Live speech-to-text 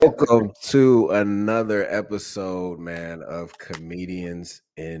Welcome to another episode, man, of Comedians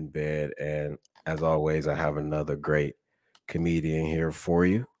in Bed. And as always, I have another great comedian here for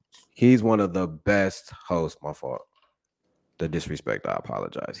you. He's one of the best hosts. My fault. The disrespect, I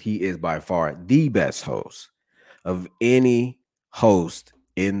apologize. He is by far the best host of any host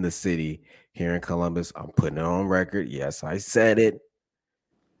in the city here in Columbus. I'm putting it on record. Yes, I said it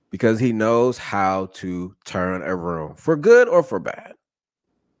because he knows how to turn a room for good or for bad.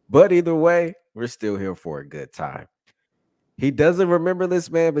 But either way, we're still here for a good time. He doesn't remember this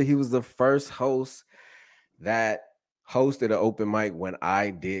man, but he was the first host that hosted an open mic when I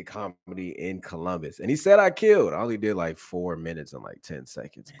did comedy in Columbus. And he said I killed. I only did like 4 minutes and like 10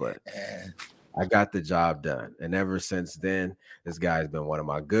 seconds, but I got the job done. And ever since then, this guy's been one of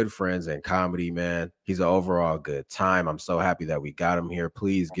my good friends in comedy, man. He's an overall good time. I'm so happy that we got him here.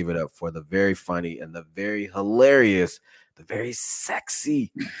 Please give it up for the very funny and the very hilarious, the very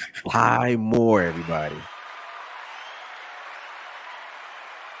sexy Ty Moore, everybody.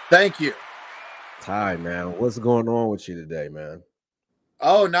 Thank you. Ty, man, what's going on with you today, man?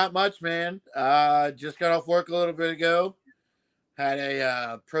 Oh, not much, man. Just got off work a little bit ago. Had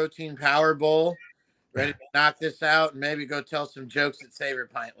a protein power bowl. Ready to knock this out and maybe go tell some jokes at Saber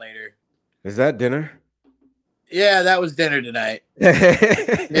Pint later. Is that dinner? Yeah, that was dinner tonight.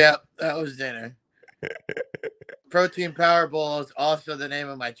 Yep, that was dinner. Protein power bowl is also the name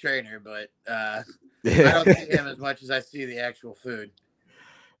of my trainer, but I don't see him as much as I see the actual food.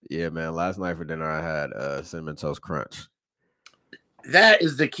 Yeah, man. Last night for dinner, I had Cinnamon Toast Crunch. That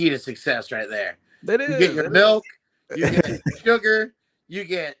is the key to success right there. That is. You get your milk, you get sugar, you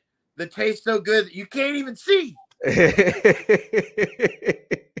get the taste so good that you can't even see.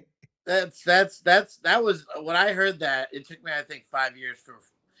 That was when I heard that. It took me, I think, 5 years for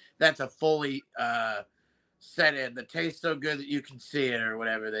that to fully set in. The taste so good that you can see it, or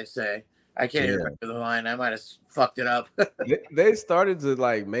whatever they say. I can't even remember the line. I might have fucked it up. They started to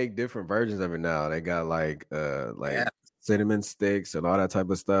like make different versions of it now. They got like cinnamon sticks and all that type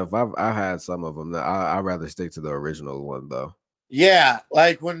of stuff. I had some of them. I'd rather stick to the original one though. Yeah,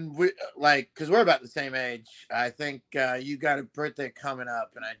 like when we because we're about the same age. I think you got a birthday coming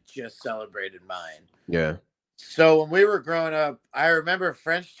up, and I just celebrated mine. Yeah. So when we were growing up, I remember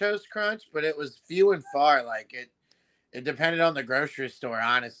French Toast Crunch, but it was few and far. Like it depended on the grocery store,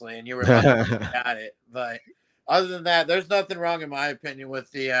 honestly, and you were lucky you got it. But other than that, there's nothing wrong, in my opinion,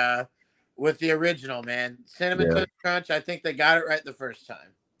 with the original, man. Cinnamon Toast Crunch, I think they got it right the first time.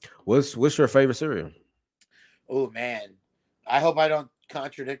 What's your favorite cereal? Oh man, I hope I don't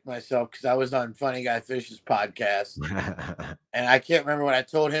contradict myself because I was on Funny Guy Fish's podcast, and I can't remember what I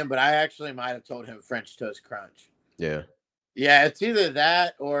told him, but I actually might have told him French Toast Crunch. Yeah, it's either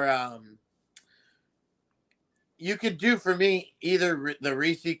that or you could do for me either the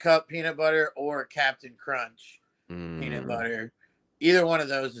Reese Cup peanut butter or Captain Crunch peanut butter. Either one of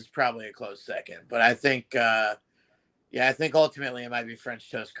those is probably a close second. But I think, I think ultimately it might be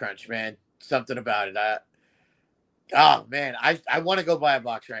French Toast Crunch, man. Something about it. I want to go buy a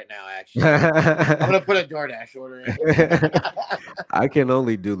box right now, actually. I'm going to put a DoorDash order in. I can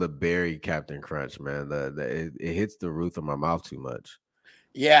only do the berry Captain Crunch, man. It hits the roof of my mouth too much.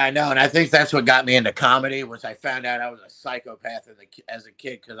 Yeah, I know, and I think that's what got me into comedy was I found out I was a psychopath as a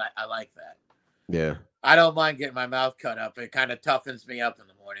kid because I like that. Yeah. I don't mind getting my mouth cut up. It kind of toughens me up in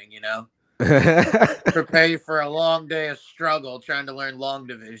the morning, you know? Prepare you for a long day of struggle trying to learn long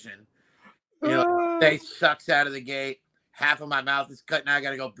division. You know, day sucks out of the gate. Half of my mouth is cut. Now I got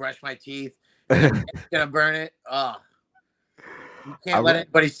to go brush my teeth. It's going to burn it. Oh. You can't let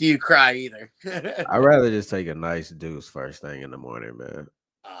anybody see you cry either. I'd rather just take a nice deuce first thing in the morning, man.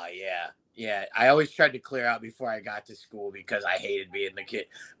 Yeah. I always tried to clear out before I got to school because I hated being the kid.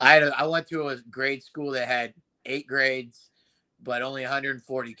 I went to a grade school that had 8 grades, but only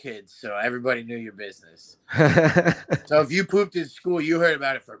 140 kids, so everybody knew your business. So if you pooped in school, you heard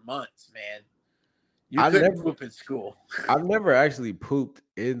about it for months, man. You couldn't poop in school. I've never actually pooped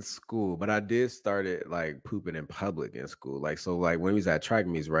in school, but I did start it like pooping in public in school. Like when we was at track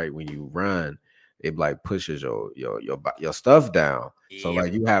meets, right? When you run, it like pushes your stuff down. Yep. So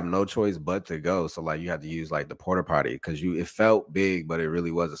like you have no choice but to go. So like you have to use like the porta potty because it felt big, but it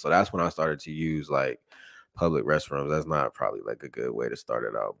really wasn't. So that's when I started to use like public restrooms. That's not probably like a good way to start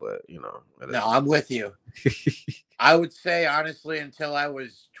it out, but you know. No, I'm with you. I would say honestly, until I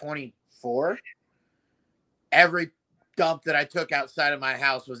was 24, every dump that I took outside of my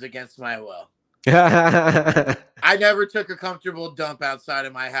house was against my will. I never took a comfortable dump outside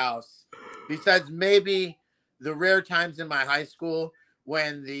of my house. Besides maybe the rare times in my high school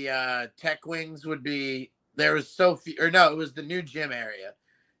when the tech wings would be, there was so few, or no, it was the new gym area.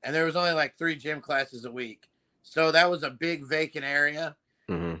 and there was only like 3 gym classes a week. So that was a big vacant area.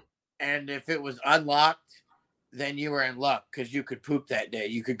 Mm-hmm. And if it was unlocked, then you were in luck because you could poop that day.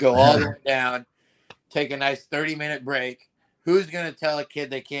 You could go all the way down, take a nice 30-minute break. Who's going to tell a kid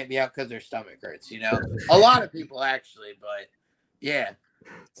they can't be out because their stomach hurts? A lot of people actually, but yeah.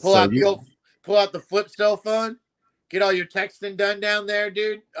 Pull So out the flip cell phone, get all your texting done down there,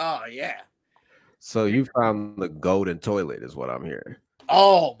 dude. Oh yeah. you found the golden toilet, is what I'm hearing.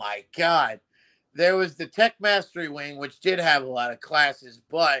 Oh my god. There was the Tech Mastery wing, which did have a lot of classes,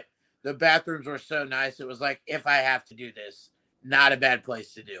 but the bathrooms were so nice. It was like, if I have to do this, not a bad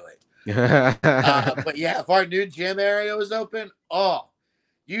place to do it. But yeah, if our new gym area was open,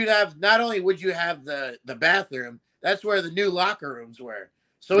 you'd have, not only would you have the bathroom, that's where the new locker rooms were.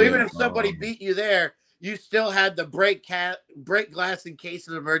 So even if somebody beat you there, you still had the break glass in case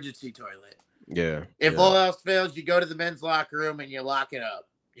of emergency toilet. Yeah. If all else fails, you go to the men's locker room and you lock it up.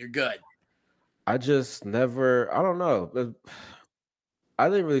 You're good. I just never, I don't know. I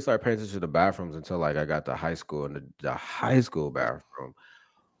didn't really start paying attention to bathrooms until like I got to high school, and the high school bathroom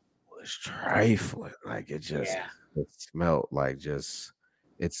was trifling. Like it smelled like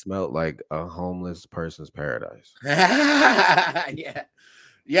it smelled like a homeless person's paradise. Yeah.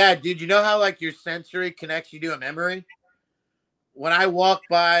 Yeah, dude, you know how like your sensory connects you to a memory? When I walk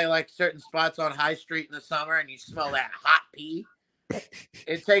by like certain spots on High Street in the summer and you smell that hot pee,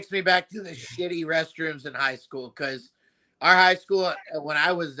 it takes me back to the shitty restrooms in high school, because our high school when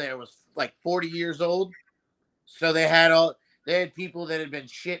I was there was like 40 years old. So they had people that had been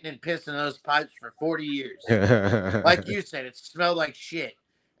shitting and pissing in those pipes for 40 years. Like you said, it smelled like shit.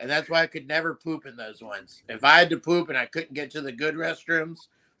 And that's why I could never poop in those ones. If I had to poop and I couldn't get to the good restrooms,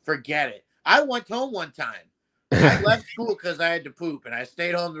 forget it. I went home one time. I left school because I had to poop, and I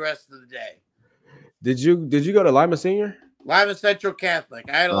stayed home the rest of the day. Did you go to Lima Senior? Lima Central Catholic.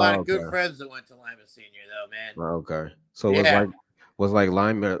 I had a lot of good friends that went to Lima Senior, though, man. Okay. So was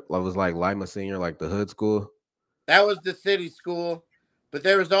Lima Senior like the hood school? That was the city school, but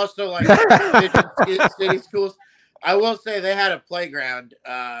there was also like city schools. I will say they had a playground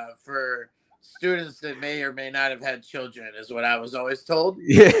for students that may or may not have had children, is what I was always told.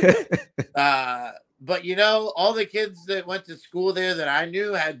 Yeah. But all the kids that went to school there that I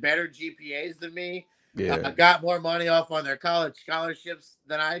knew had better GPAs than me. Yeah. Got more money off on their college scholarships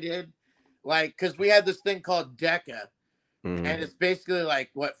than I did. Like, because we had this thing called DECA. Mm-hmm. And it's basically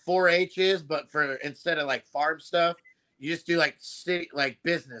like what 4-H is, but for instead of like farm stuff, you just do like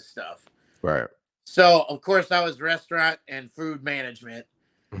business stuff. Right. So of course I was restaurant and food management.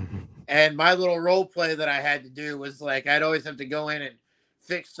 And my little role play that I had to do was like, I'd always have to go in and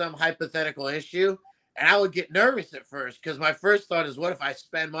fix some hypothetical issue. And I would get nervous at first, because my first thought is, what if I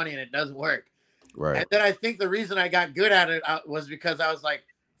spend money and it doesn't work? Right. And then I think the reason I got good at it was because I was like,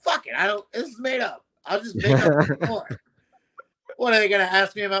 fuck it. This is made up. I'll just make up more. What, are they going to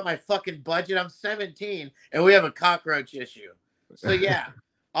ask me about my fucking budget? I'm 17 and we have a cockroach issue. So yeah,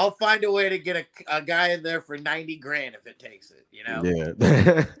 I'll find a way to get a guy in there for 90 grand if it takes it, Yeah.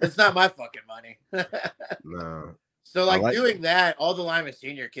 It's not my fucking money. No. So like doing that, all the Lima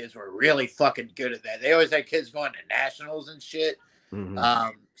Senior kids were really fucking good at that. They always had kids going to nationals and shit. Mm-hmm.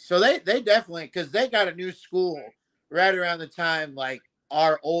 So they definitely, because they got a new school right around the time like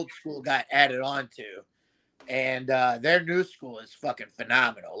our old school got added on to. And their new school is fucking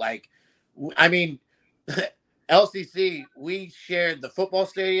phenomenal. Like, I mean, LCC, we shared the football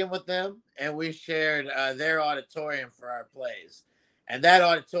stadium with them, and we shared their auditorium for our plays. And that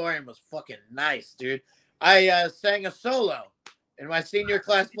auditorium was fucking nice, dude. I sang a solo in my senior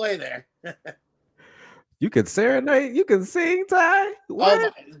class play there. You can serenade, you can sing, Ty.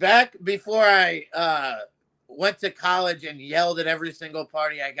 What? Back before I went to college and yelled at every single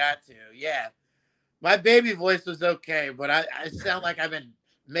party I got to, yeah. My baby voice was okay, but I sound like I've been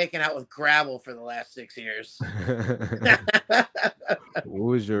making out with gravel for the last 6 years. What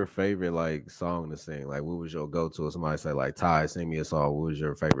was your favorite like song to sing? Like, what was your go-to? If somebody said like, Ty, sing me a song, what was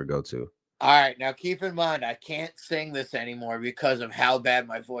your favorite go-to? All right, now keep in mind, I can't sing this anymore because of how bad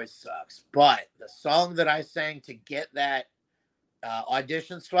my voice sucks. But the song that I sang to get that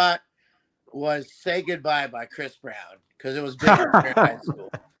audition spot was "Say Goodbye" by Chris Brown, because it was big in high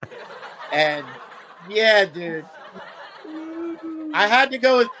school. And yeah, dude, I had to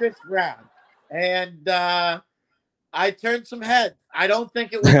go with Chris Brown, and I turned some heads. I don't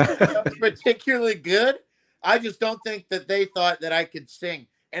think it was particularly good. I just don't think that they thought that I could sing.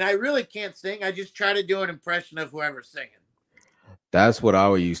 And I really can't sing. I just try to do an impression of whoever's singing. That's what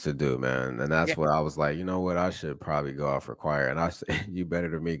I used to do, man. And that's what I was like, you know what? I should probably go off for choir. And I say, you better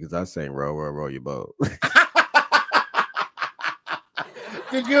than me, because I sang Row, Row, Row Your Boat.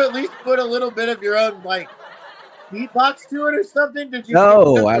 Did you at least put a little bit of your own like beatbox to it or something? Did you change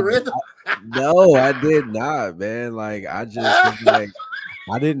No, up the rhythm? no, I did not, man. Like I just was like,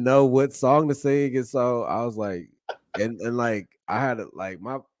 I didn't know what song to sing, and so I was like, and like I had like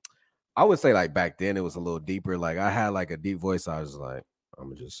I would say like back then it was a little deeper. Like I had like a deep voice. I was like, I'm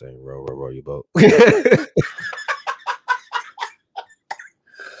gonna just sing "Row, row, row your boat."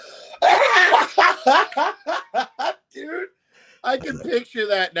 Dude, I can picture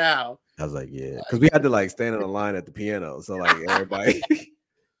that now. I was like, yeah, because we had to like stand in a line at the piano, so like everybody.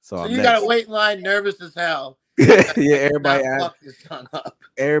 So So I'm you next. gotta wait in line, nervous as hell. Yeah, everybody Not asked, fuck this song up.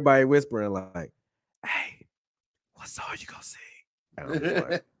 everybody whispering like, "Hey, what song you gonna sing?" And I'm just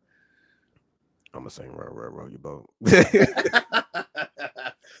like, "I'm gonna sing "Row, row, row your boat."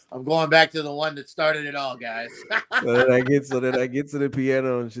 I'm going back to the one that started it all, guys. So then I get to the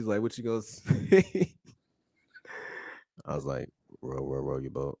piano, and she's like, "What you gonna sing?" I was like, "Row, row, row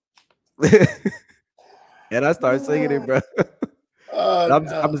your boat," and I started singing it, bro. Oh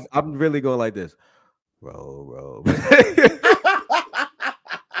no. I'm really going like this. Row, row.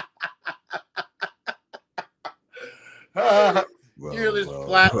 You're Row, just row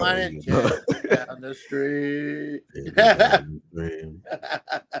flatlining your boat. gently down the street.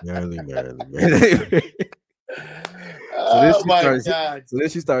 Merrily, merrily, merrily. Oh my god. So then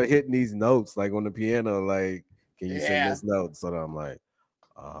she started hitting these notes like on the piano, like, can you sing Yeah. this note? So then I'm like,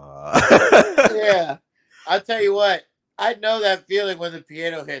 Yeah. I'll tell you what, I know that feeling when the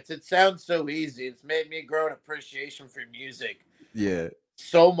piano hits. It sounds so easy. It's made me grow an appreciation for music yeah.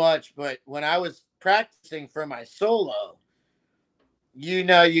 so much. But when I was practicing for my solo, you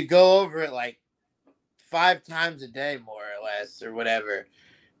go over it like 5 times a day, more or less, or whatever.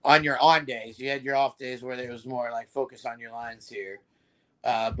 On your on days, you had your off days where there was more like focus on your lines here.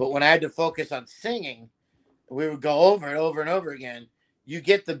 But when I had to focus on singing, we would go over it over and over again. You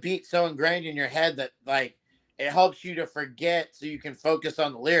get the beat so ingrained in your head that like it helps you to forget, so you can focus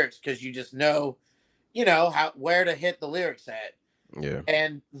on the lyrics because you just know, how where to hit the lyrics at. Yeah.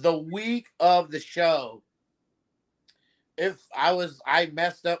 And the week of the show, if I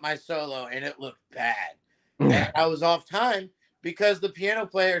messed up my solo and it looked bad, and I was off time because the piano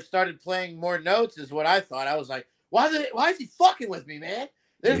player started playing more notes, is what I thought. I was like, why is he fucking with me, man?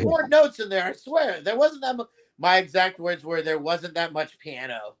 There's Yeah. more notes in there. I swear there wasn't that much. My exact words were, there wasn't that much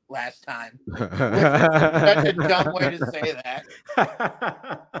piano last time, which is such a dumb way to say that.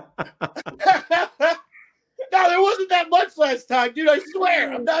 No, there wasn't that much last time, dude. I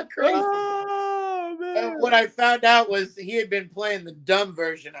swear, I'm not crazy. Oh And man. what I found out was he had been playing the dumb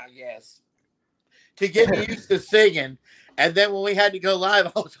version, I guess, to get me used to singing. And then when we had to go live,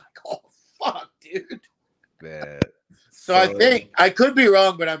 I was like, oh, fuck, dude. Man. So I think, I could be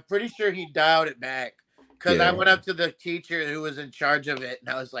wrong, but I'm pretty sure he dialed it back. Because I Yeah. went up to the teacher who was in charge of it, and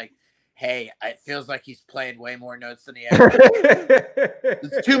I was like, hey, it feels like he's playing way more notes than he ever.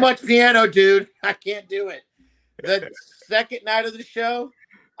 It's too much piano, dude. I can't do it. The second night of the show,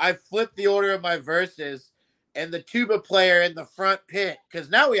 I flipped the order of my verses, and the tuba player in the front pit, because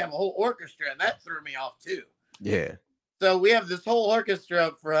now we have a whole orchestra, and that threw me off too. Yeah. So we have this whole orchestra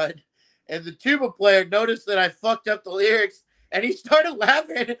up front, and the tuba player noticed that I fucked up the lyrics, and he started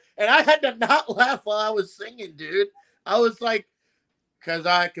laughing, and I had to not laugh while I was singing, dude. I was like, because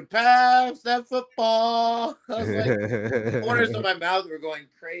I could pass that football. I was like, the corners of my mouth were going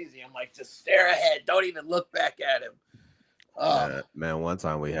crazy. I'm like, just stare ahead. Don't even look back at him. Oh, Man, one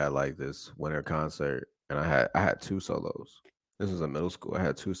time we had like this winter concert, and I had two solos. This was in middle school. I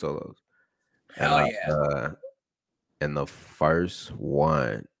had two solos, and hell yeah. and the first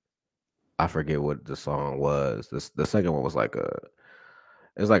one, I forget what the song was. The second one was like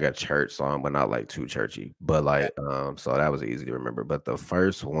it was like a church song, but not like too churchy. But like so that was easy to remember. But the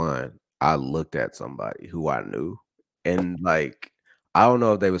first one, I looked at somebody who I knew, and like I don't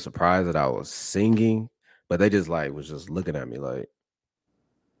know if they were surprised that I was singing, but they just like was just looking at me like,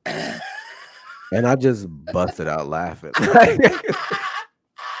 and I just busted out laughing.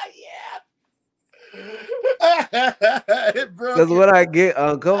 It Because broke it. when I get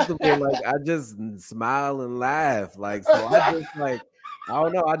uncomfortable, like I just smile and laugh. Like so I just like I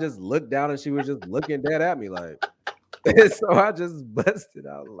don't know, I just looked down and she was just looking dead at me like so I just busted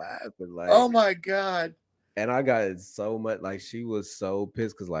out laughing like Oh my god. and I got so much like she was so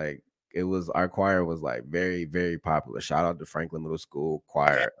pissed because like it was our choir was like very, very popular. Shout out to Franklin Middle School Yeah.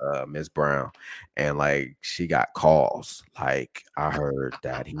 choir, Miss Brown. And like she got calls. Like I heard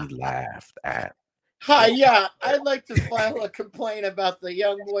that he laughed at Hi, yeah. I'd like to file a complaint about the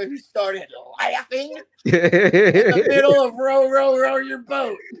young boy who started laughing in the middle of row, row, row your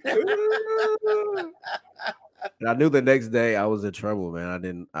boat. And I knew the next day I was in trouble, man. I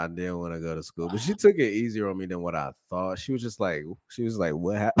didn't want to go to school. But she took it easier on me than what I thought. She was like,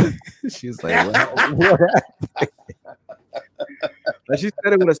 what happened? She was like, what happened? What happened? Like she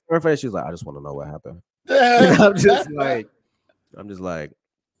said it with a stern face. She was like, I just want to know what happened. And I'm just like, I was like,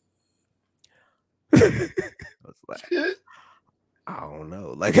 I don't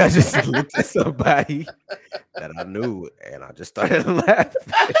know. Like I just looked at somebody that I knew and I just started laughing.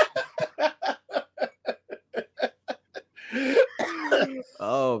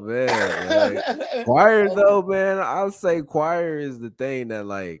 Oh man, like choir though, man. I'll say choir is the thing that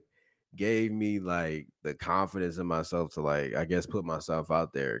like gave me like the confidence in myself to like I guess put myself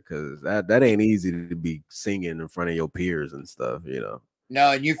out there because that ain't easy to be singing in front of your peers and stuff, you know.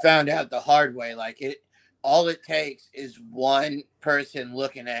 No, and you found out the hard way. Like all it takes is one person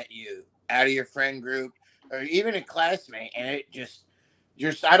looking at you out of your friend group or even a classmate, and it just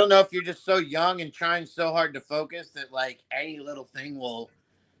I don't know if you're just so young and trying so hard to focus that like any little thing will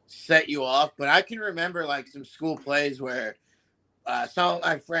set you off. But I can remember like some school plays where some of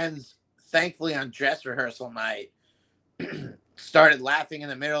my friends, thankfully on dress rehearsal night, started laughing in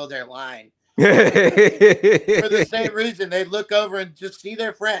the middle of their line for the same reason. They'd look over and just see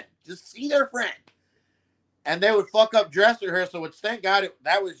their friend, and they would fuck up dress rehearsal, which thank God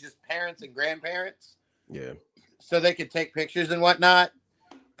that was just parents and grandparents. Yeah. So they could take pictures and whatnot.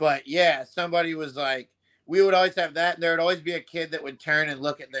 But yeah, somebody was like, we would always have that. And there would always be a kid that would turn and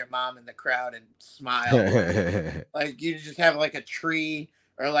look at their mom in the crowd and smile. Like you just have like a tree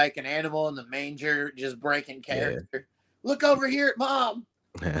or like an animal in the manger just breaking character. Yeah. Look over here at mom.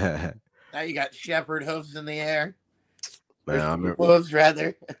 Now you got shepherd hooves in the air. Man, I remember, hooves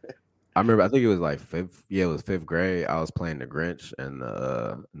rather. I remember. I think it was like fifth. Yeah, it was fifth grade. I was playing the Grinch and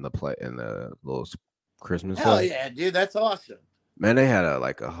in the little Christmas Hell play. Yeah, dude, that's awesome. Man, they had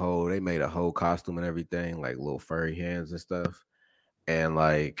they made a whole costume and everything, like little furry hands and stuff. And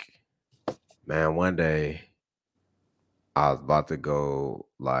like, man, one day I was about to go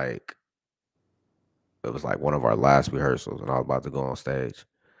like it was like one of our last rehearsals, and I was about to go on stage,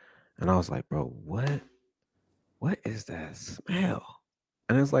 and I was like, bro, what is that smell?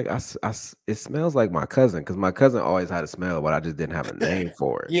 And it's like it smells like my cousin because my cousin always had a smell, but I just didn't have a name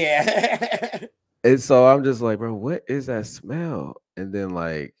for it. Yeah. And so I'm just like, bro, what is that smell? And then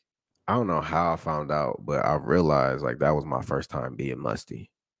like, I don't know how I found out, but I realized like that was my first time being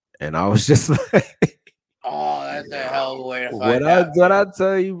musty. And I was just like, oh, that's a hell of a way to find out. What I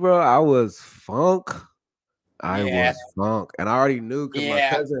tell you, bro, I was funk. I was funk, and I already knew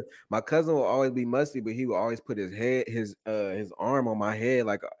because my cousin will always be musty, but he would always put his arm on my head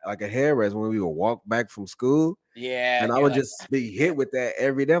like a headrest when we would walk back from school. Yeah, and I would just be hit with that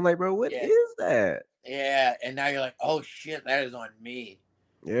every day. I'm like, bro, what is that? Yeah, and now you're like, oh shit, that is on me.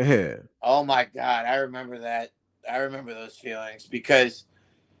 Yeah. Oh my god, I remember that. I remember those feelings because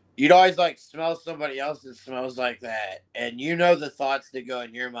you'd always like smell somebody else that smells like that, and you know the thoughts that go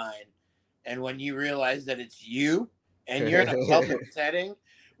in your mind. And when you realize that it's you and you're in a public setting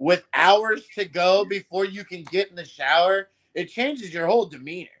with hours to go before you can get in the shower, it changes your whole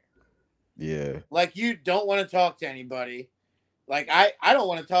demeanor. Yeah. Like you don't want to talk to anybody. Like I don't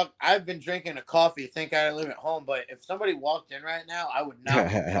want to talk. I've been drinking a coffee, think I live at home, but if somebody walked in right now, I would not want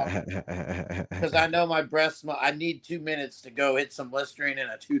to talk because I know my breath smell. I need 2 minutes to go hit some Listerine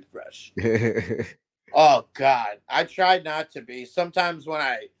and a toothbrush. Oh God, I tried not to be. Sometimes when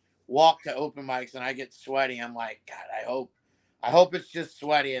I walk to open mics and I get sweaty, I'm like, God, I hope it's just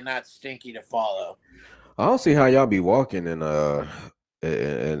sweaty and not stinky to follow. I don't see how y'all be walking in that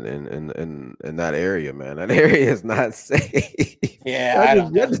area, man. That area is not safe. Yeah, I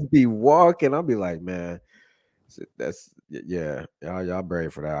don't know. Just be walking. I'll be like, man, y'all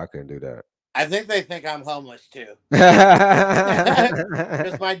brave for that. I couldn't do that. I think they think I'm homeless too. Because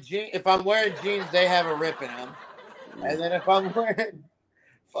if I'm wearing jeans, they have a rip in them, and then if I'm wearing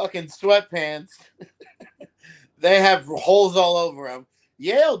fucking sweatpants, they have holes all over them.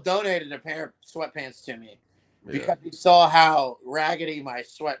 Yale donated a pair of sweatpants to me because he saw how raggedy my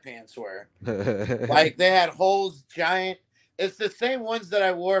sweatpants were. Like they had holes, giant. It's the same ones that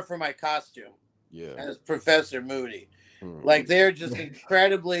I wore for my costume. Yeah, as Professor Moody. Like they're just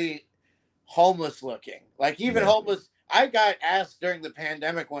incredibly homeless looking. Like even homeless. I got asked during the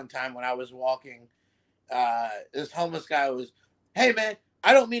pandemic one time when I was walking. This homeless guy was, "Hey man,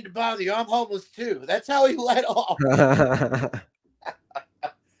 I don't mean to bother you. I'm homeless too." That's how he let off.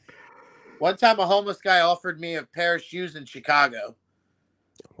 One time a homeless guy offered me a pair of shoes in Chicago.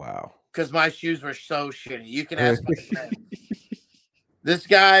 Wow. Because my shoes were so shitty. You can ask my friend. This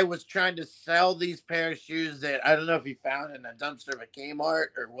guy was trying to sell these pair of shoes that I don't know if he found in a dumpster of a Kmart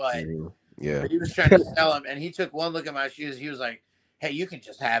or what. Yeah. He was trying to sell them, and he took one look at my shoes. He was like, "Hey, you can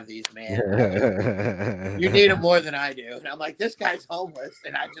just have these, man. You need them more than I do." And I'm like, "This guy's homeless,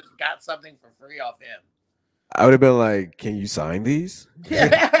 and I just got something for free off him." I would have been like, "Can you sign these?"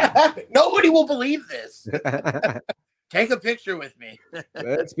 Nobody will believe this. Take a picture with me.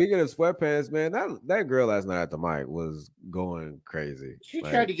 Man, speaking of sweatpants, man, that girl last night at the mic was going crazy. She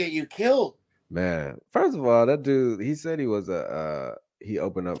tried Like, to get you killed. man, first of all, that dude, he said he was he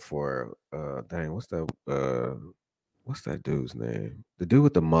opened up for dang, what's that dude's name? The dude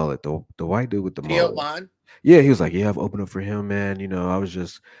with the mullet, the white dude with the Theo mullet. Bond. Yeah, he was like, "Yeah, I've opened up for him, man. I was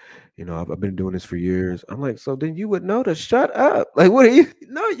just, I've been doing this for years." I'm like, "So then you would know to shut up. Like, what are you?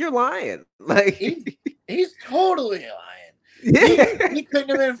 No, you're lying. Like, He's totally lying. yeah, He couldn't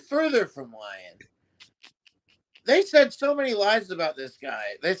have been further from lying. They said so many lies about this guy.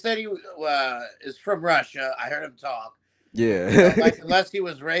 They said he is from Russia. I heard him talk. yeah, Like, unless he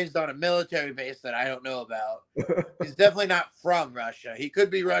was raised on a military base that I don't know about. He's definitely not from Russia. He could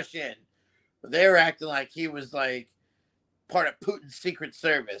be Russian. But they were acting like he was like part of Putin's secret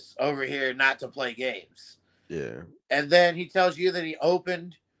service over here not to play games. yeah." And then he tells you that he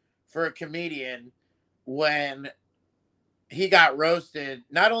opened for a comedian when he got roasted.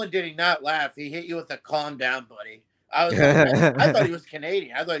 Not only did he not laugh, he hit you with a calm down, buddy. I was like, I thought he was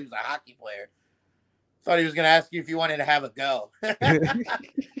Canadian. I thought he was a hockey player. Thought he was going to ask you if you wanted to have a go.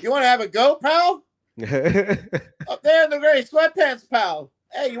 You want to have a go, pal? Up there in the gray sweatpants, pal.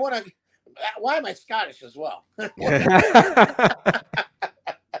 Hey, you want to? Why am I Scottish as well?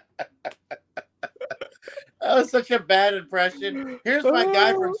 That was such a bad impression. Here's my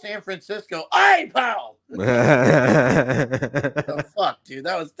guy from San Francisco. Hey, pal. Oh, fuck, dude.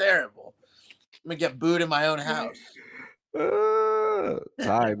 That was terrible. I'm going to get booed in my own house.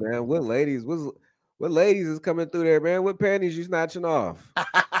 Ty, man, what ladies is coming through there, man? What panties you snatching off?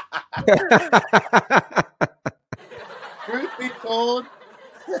 Truth be told,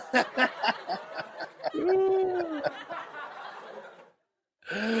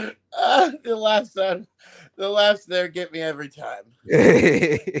 the laughs there get me every time.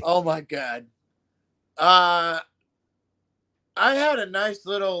 Oh my god. I had a nice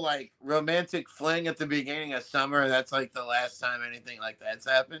little like romantic fling at the beginning of summer. That's like the last time anything like that's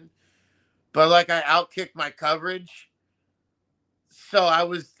happened. But like I outkicked my coverage, so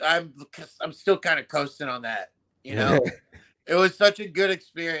I'm still kind of coasting on that. It was such a good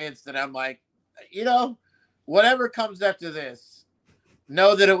experience that I'm like, whatever comes after this,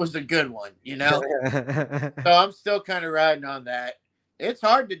 know that it was a good one. So I'm still kind of riding on that. It's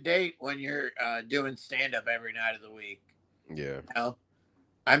hard to date when you're doing stand up every night of the week. Yeah.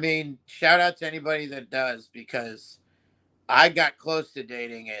 I mean, shout out to anybody that does, because I got close to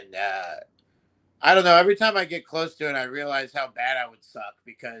dating, and I don't know. Every time I get close to it, I realize how bad I would suck,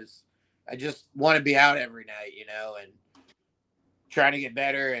 because I just want to be out every night, and trying to get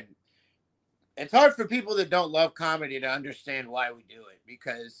better. And it's hard for people that don't love comedy to understand why we do it,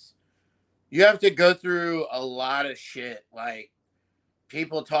 because you have to go through a lot of shit, like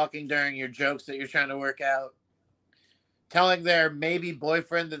people talking during your jokes that you're trying to work out, telling their maybe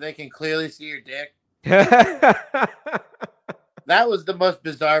boyfriend that they can clearly see your dick. That was the most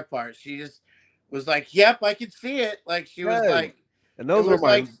bizarre part. She just was like, "Yep, I can see it." Like she was like, and those were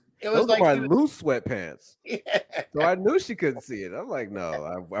my she was, loose sweatpants. yeah. So I knew she couldn't see it. I'm like,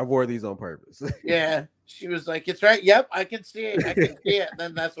 no, I wore these on purpose. Yeah. She was like, "It's right. Yep, I can see it. I can see it." And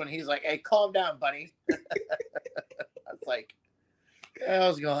then that's when he's like, "Hey, calm down, buddy." I was like, "What the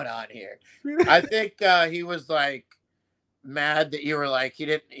hell's going on here?" I think he was like mad that you were like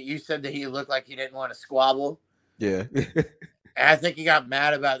you said that he looked like he didn't want to squabble. Yeah. And I think he got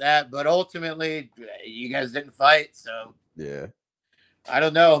mad about that, but ultimately you guys didn't fight, so yeah. I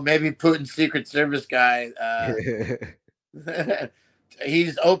don't know, maybe Putin's secret service guy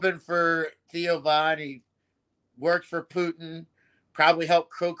he's open for Theo Von. He worked for Putin, probably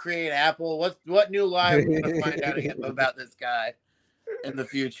helped co-create Apple. What new lie are we gonna find out about this guy in the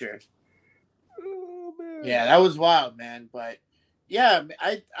future? Oh, man. Yeah, that was wild, man. But yeah,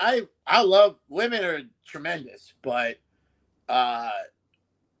 I love, women are tremendous, but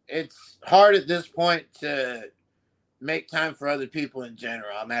it's hard at this point to make time for other people in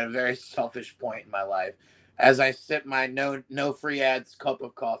general. I'm at a very selfish point in my life as I sip my no free ads cup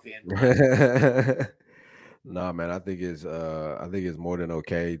of coffee and Nah, man, I think it's more than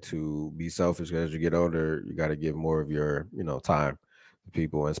okay to be selfish. As you get older, you got to give more of your time to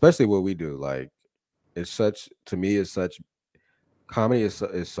people, and especially what we do. Like, it's such, to me, it's such, comedy is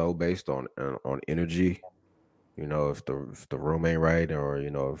so based on energy. If the room ain't right, or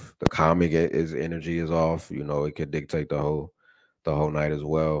if the comic is energy is off, it could dictate the whole night as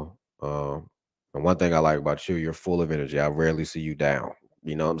well. Um, and one thing I like about you, you're full of energy. I rarely see you down.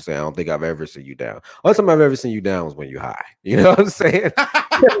 You know what I'm saying? I don't think I've ever seen you down. Only time I've ever seen you down was when you're high. You know what I'm saying?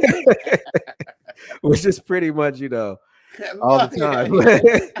 Which is pretty much, all the Well, yeah,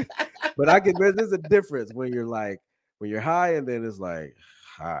 yeah. time. But there's a difference when you're like when you're high and then it's like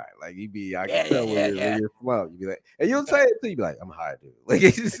high. Like I can Yeah, yeah, tell when yeah, when yeah. you're slumped. You be like, and you'll say it too. You be like, I'm high, dude. Like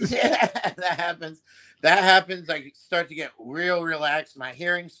it's just Yeah, that happens. That happens. I start to get real relaxed. My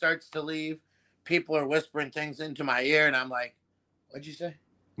hearing starts to leave. People are whispering things into my ear, and I'm like, "What'd you say?"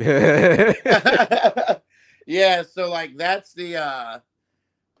 Yeah. So like that's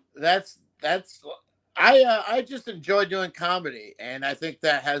I just enjoy doing comedy, and I think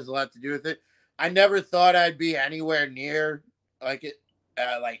that has a lot to do with it. I never thought I'd be anywhere near like it.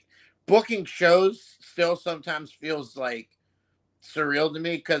 Like booking shows still sometimes feels like surreal to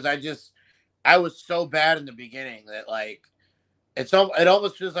me because I was so bad in the beginning that like it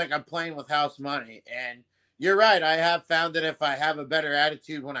almost feels like I'm playing with house money. And you're right, I have found that if I have a better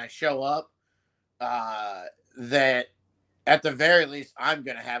attitude when I show up, uh, that at the very least I'm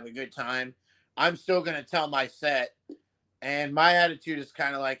gonna have a good time. I'm still gonna tell my set, and my attitude is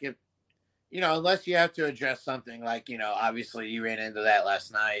kind of like if unless you have to address something like obviously you ran into that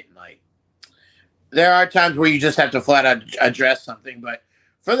last night and like there are times where you just have to flat out address something, but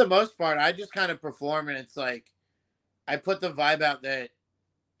for the most part, I just kind of perform, and it's like I put the vibe out that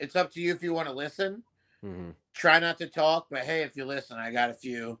it's up to you if you want to listen. Mhm. Try not to talk, but hey, if you listen, I got a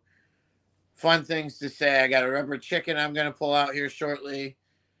few fun things to say. I got a rubber chicken I'm gonna pull out here shortly.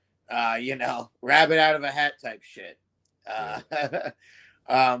 Rabbit out of a hat type shit. Yeah.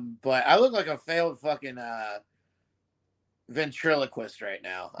 Uh, but I look like a failed fucking ventriloquist right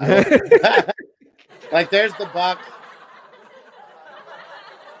now. I look like there's the box.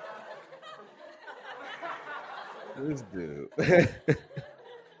 This dude.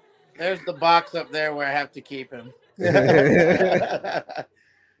 There's the box up there where I have to keep him.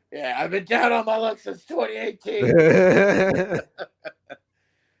 Yeah, I've been down on my luck since 2018.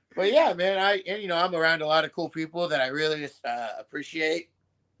 But yeah, man, I'm around a lot of cool people that I really appreciate.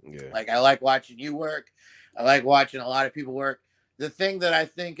 Yeah. Like I like watching you work. I like watching a lot of people work. The thing that I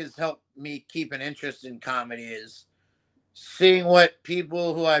think has helped me keep an interest in comedy is seeing what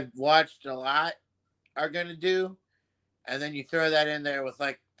people who I've watched a lot are gonna do, and then you throw that in there with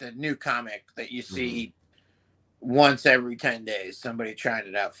like the new comic that you Mhm. see once every 10 days, somebody trying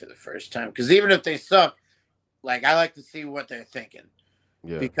it out for the first time. Because even if they suck, like I like to see what they're thinking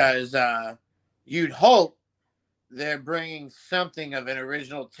Yeah. because you'd hope they're bringing something of an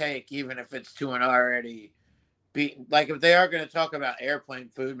original take, even if it's to an already beaten. Like if they are going to talk about airplane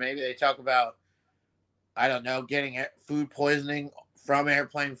food, maybe they talk about, I don't know, getting food poisoning from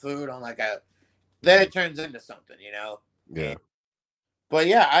airplane food on like then Mhm. it turns into something. Yeah. But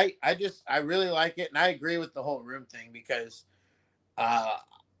yeah, I really like it, and I agree with the whole room thing because uh,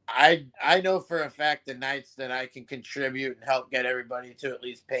 I know for a fact the nights that I can contribute and help get everybody to at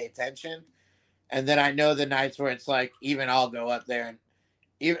least pay attention, and then I know the nights where it's like even I'll go up there and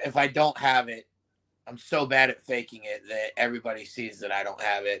even if I don't have it, I'm so bad at faking it that everybody sees that I don't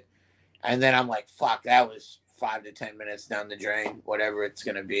have it, and then I'm like, fuck, that was 5 to 10 minutes down the drain, whatever it's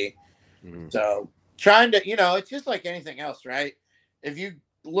gonna be. Mhm. So trying to, it's just like anything else, right? If you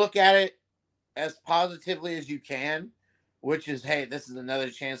look at it as positively as you can, which is, hey, this is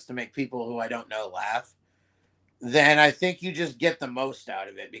another chance to make people who I don't know laugh, then I think you just get the most out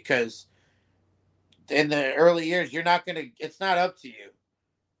of it because in the early years, it's not up to you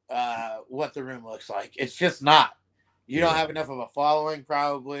what the room looks like. It's just not. You don't Yeah. have enough of a following,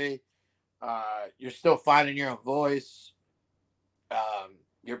 probably. You're still finding your own voice.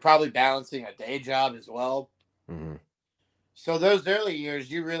 You're probably balancing a day job as well. Mhm. So those early years,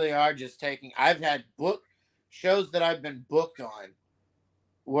 you really are just taking. I've had book shows that I've been booked on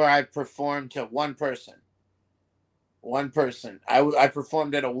where I performed to one person. One person. I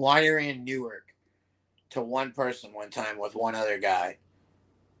performed at a winery in Newark to one person one time with one other guy,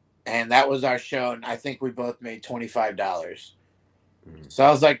 and that was our show. And I think we both made $25. Mhm. So I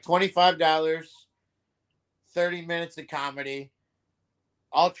was like, $25, 30 minutes of comedy.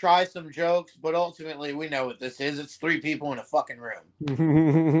 I'll try some jokes, but ultimately, we know what this is. It's three people in a fucking room.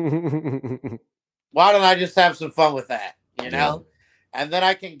 Why don't I just have some fun with that, you Yeah. know? And then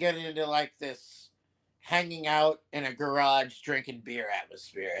I can get into like this hanging out in a garage drinking beer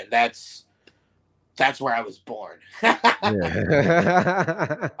atmosphere. And that's where I was born.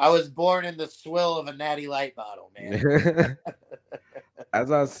 Yeah. I was born in the swill of a natty light bottle, man. As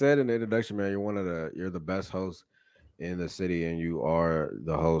I said in the introduction, man, you're the best host in the city, and you are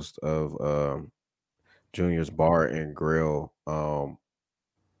the host of Junior's Bar and Grill.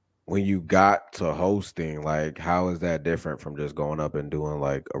 when you got to hosting, like how is that different from just going up and doing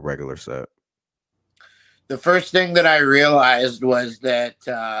like a regular set? The first thing that I realized was that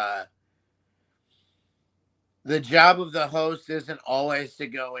the job of the host isn't always to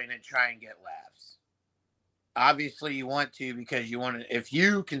go in and try and get laughs. Obviously, you want to because you want to. If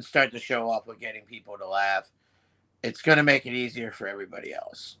you can start to show up with getting people to laugh, it's going to make it easier for everybody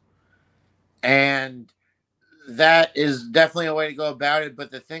else. And that is definitely a way to go about it.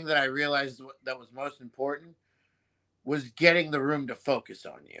 But the thing that I realized that was most important was getting the room to focus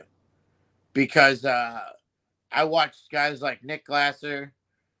on you. Because I watched guys like Nick Glasser,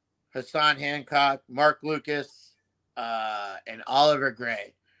 Hassan Hancock, Mark Lucas, and Oliver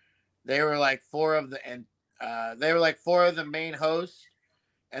Gray. They were like they were like four of the main hosts,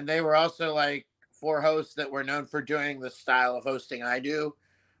 and they were also like four hosts that were known for doing the style of hosting I do,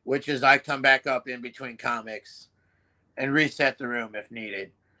 which is I come back up in between comics and reset the room if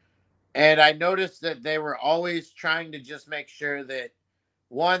needed. And I noticed that they were always trying to just make sure that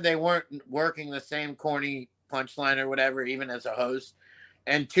one, they weren't working the same corny punchline or whatever, even as a host.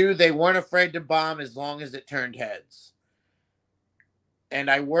 And two, they weren't afraid to bomb as long as it turned heads. And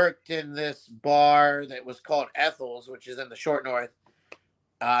I worked in this bar that was called Ethel's, which is in the Short North.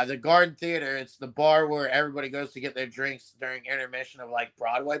 The Garden Theater, it's the bar where everybody goes to get their drinks during intermission of like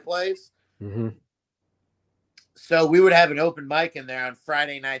Broadway plays. Mm-hmm. So we would have an open mic in there on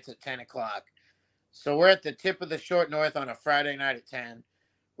Friday nights at 10 o'clock. So we're at the tip of the Short North on a Friday night at 10.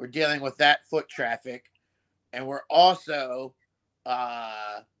 We're dealing with that foot traffic. And we're also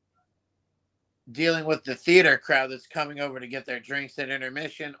dealing with the theater crowd that's coming over to get their drinks at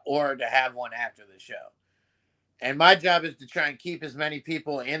intermission or to have one after the show. And my job is to try and keep as many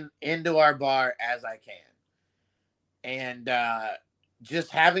people into our bar as I can. And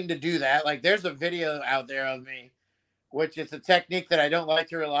just having to do that, like there's a video out there of me, which is a technique that I don't like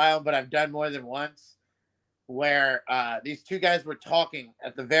to rely on, but I've done more than once, where these two guys were talking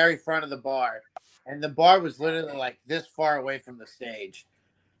at the very front of the bar, and the bar was literally like this far away from the stage.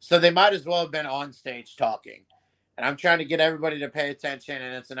 So they might as well have been on stage talking. And I'm trying to get everybody to pay attention,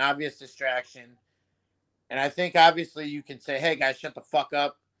 and it's an obvious distraction. And I think obviously you can say, hey guys, shut the fuck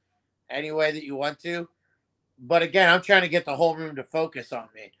up any way that you want to. But again, I'm trying to get the whole room to focus on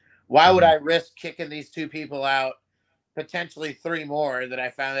me. Why would I risk kicking these two people out, potentially three more that I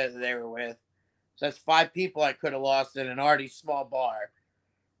found out that they were with? So that's five people I could have lost in an already small bar,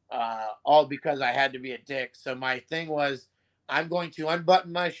 all because I had to be a dick. So my thing was, I'm going to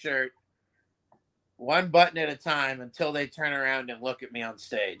unbutton my shirt, one button at a time, until they turn around and look at me on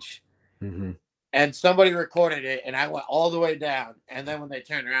stage. Mm-hmm. And somebody recorded it, and I went all the way down. And then when they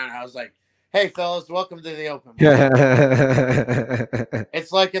turned around, I was like, hey, fellas, welcome to the open mic.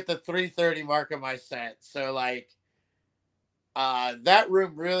 It's like at the 3:30 mark of my set. So, like, that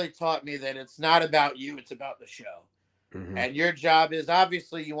room really taught me that it's not about you, it's about the show. Mm-hmm. And your job is,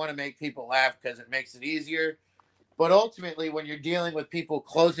 obviously, you want to make people laugh because it makes it easier. But ultimately, when you're dealing with people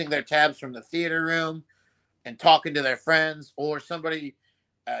closing their tabs from the theater room and talking to their friends, or somebody,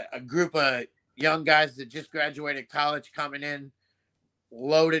 a group of young guys that just graduated college coming in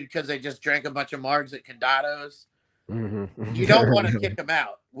loaded because they just drank a bunch of margs at Condados, mm-hmm. You don't want to kick them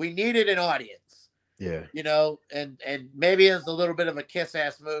out. We needed an audience. Yeah. You know, and maybe it's a little bit of a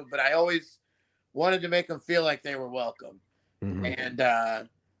kiss-ass move, but I always wanted to make them feel like they were welcome. Mm-hmm. And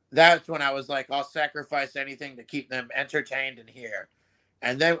that's when I was like, I'll sacrifice anything to keep them entertained and here.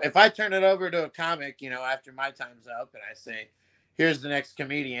 And then if I turn it over to a comic, you know, after my time's up and I say, here's the next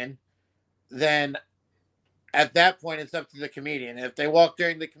comedian, then at that point, it's up to the comedian. If they walk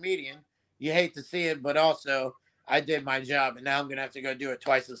during the comedian, you hate to see it, but also I did my job, and now I'm going to have to go do it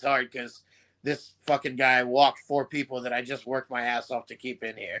twice as hard because this fucking guy walked four people that I just worked my ass off to keep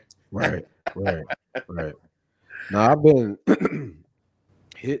in here. Right. Now, I've been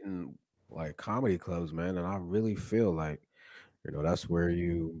hitting like comedy clubs, man, and I really feel like, you know, that's where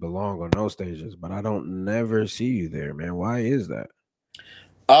you belong on those stages, but I don't never see you there, man. Why is that?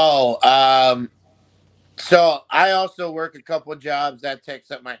 So I also work a couple of jobs that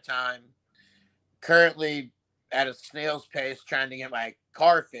takes up my time. Currently at a snail's pace trying to get my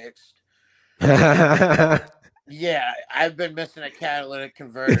car fixed. Yeah, I've been missing a catalytic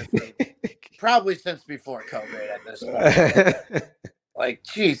converter for probably since before COVID at this point. Like,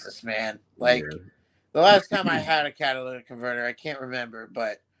 Jesus, man. Like, the last time I had a catalytic converter, I can't remember,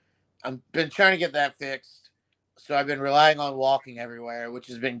 but I've been trying to get that fixed. So I've been relying on walking everywhere, which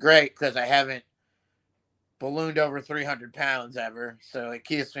has been great because I haven't ballooned over 300 pounds ever. So it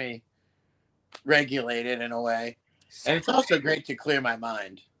keeps me regulated in a way. And it's also great to clear my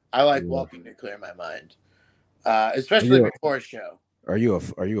mind. I like walking to clear my mind, especially before a show. Are you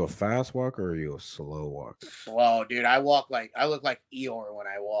a fast walker or are you a slow walker? Slow, dude. I look like Eeyore when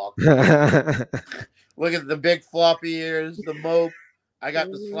I walk. Look at the big floppy ears, the mope. I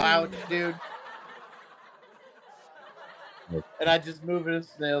got the slouch, dude, and I just move at a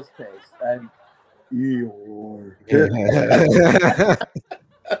snail's pace. I'm Eeyore.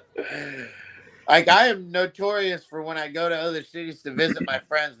 Like I am notorious for when I go to other cities to visit my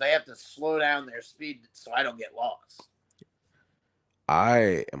friends, they have to slow down their speed so I don't get lost.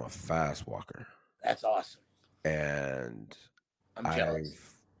 I am a fast walker, That's awesome. and I'm jealous.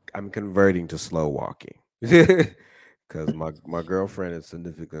 I'm converting to slow walking because my girlfriend is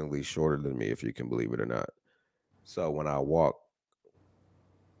significantly shorter than me, if you can believe it or not. So when I walk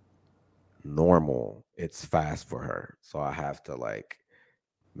normal, it's fast for her. So I have to like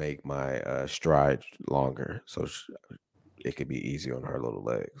make my stride longer, so it could be easy on her little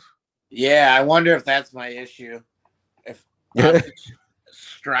legs. Yeah, I wonder if that's my issue. If I'm just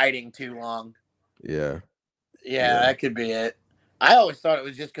striding too long. Yeah, Yeah, yeah. that could be it. I always thought it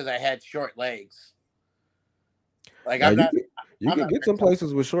was just because I had short legs. Like Now I'm not. you I'm can not get very some tall.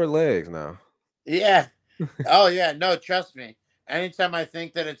 places with short legs now. Yeah. Oh yeah. No, trust me. Anytime I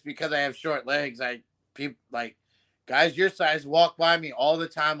think that it's because I have short legs, people like guys your size walk by me all the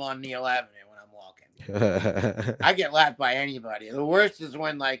time on the 11 when I'm walking. I get lapped by anybody. The worst is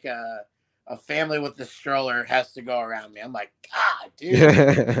when like a family with the stroller has to go around me. I'm like, God,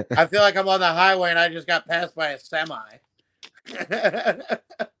 dude. I feel like I'm on the highway and I just got passed by a semi.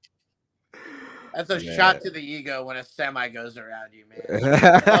 That's a Man. shot to the ego when a semi goes around you,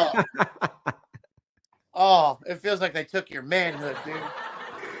 man. Oh, oh, it feels like they took your manhood, dude.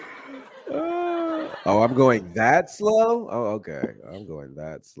 Oh, I'm going that slow? Oh, okay. I'm going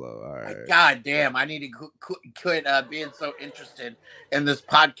that slow. All Like, right. God damn, I need to quit being so interested in this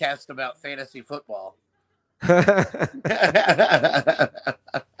podcast about fantasy football. I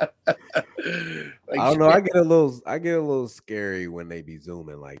Like don't know. shit. I get a little scary when they be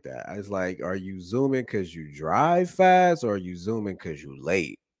zooming like that. It's like, are you zooming because you drive fast, or are you zooming because you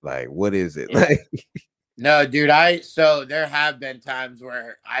late? Like, what is it? Yeah. Like, No, dude, so there have been times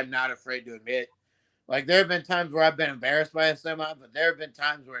where I'm not afraid to admit. Like there have been times where I've been embarrassed by a semi, but there have been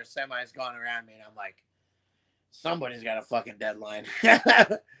times where a semi's gone around me and I'm like, somebody's got a fucking deadline.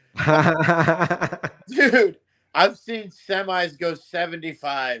 Dude, I've seen semis go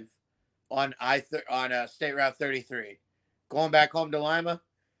 75 on State Route 33. Going back home to Lima,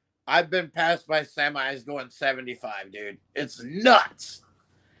 I've been passed by semis going 75, dude. It's nuts.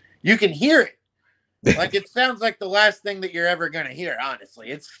 You can hear it. Like it sounds like the last thing that you're ever going to hear, honestly.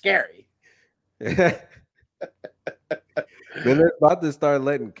 It's scary. then they're about to start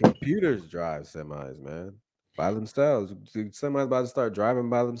letting computers drive semis, man, by themselves. Semis about to start driving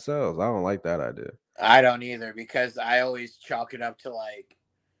by themselves. I don't like that idea. I don't either because I always chalk it up to like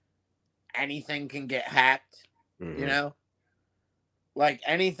anything can get hacked, you Hmm. know? Like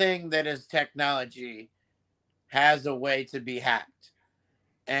anything that is technology has a way to be hacked.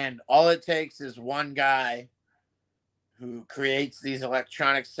 And all it takes is one guy who creates these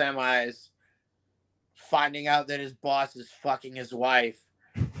electronic semis finding out that his boss is fucking his wife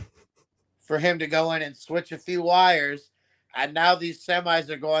for him to go in and switch a few wires. And now these semis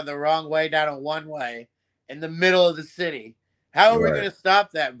are going the wrong way down a one way in the middle of the city. How are we Right. gonna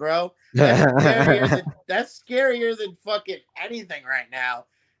stop that, bro? That's scarier than fucking anything right now.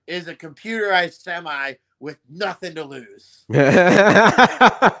 Is a computerized semi with nothing to lose.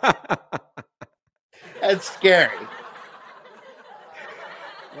 That's scary.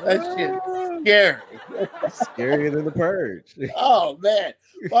 That shit's scary. Scarier than the purge. Oh man,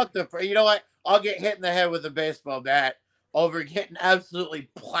 fuck the. You know what? I'll get hit in the head with a baseball bat over getting absolutely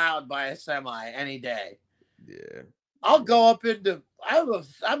plowed by a semi any day. Yeah. I'll go up into.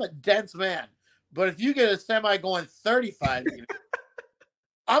 I'm a dense man, but if you get a semi going 35,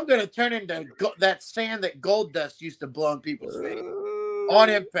 I'm gonna turn into that sand that gold dust used to blow in people's face on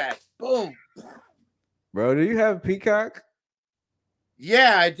impact. Boom. Bro, do you have Peacock?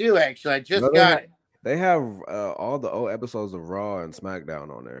 Yeah, I do actually. I Bro, just got it. they have all the old episodes of Raw and SmackDown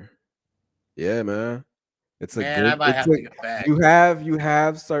on there. Yeah, man. It's a Man, I good might it's have a to go back. you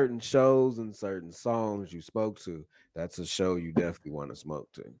have certain shows and certain songs you spoke to. That's a show you definitely want to smoke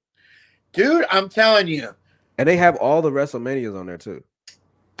to. Dude, I'm telling you, And they have all the WrestleManias on there too.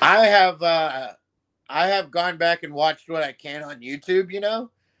 I have uh I have gone back and watched what I can on YouTube,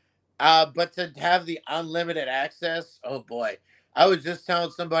 but to have the unlimited access, oh boy. I was just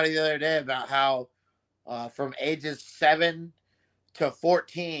telling somebody the other day about how from ages 7 to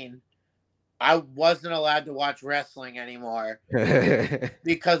 14, I wasn't allowed to watch wrestling anymore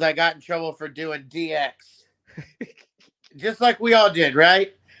because I got in trouble for doing DX. just like we all did,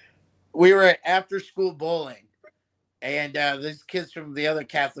 right? We were at after school bowling, and these kids from the other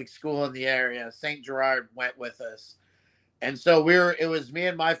Catholic school in the area, St. Gerard, went with us. And so it was me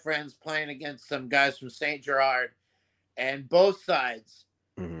and my friends playing against some guys from St. Gerard, and both sides,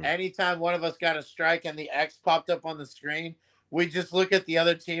 anytime one of us got a strike and the X popped up on the screen, we just look at the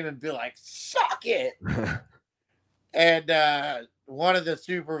other team and be like, suck it. And one of the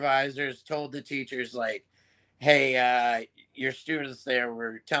supervisors told the teachers, like, hey, your students there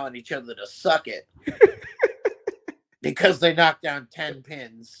were telling each other to suck it because they knocked down 10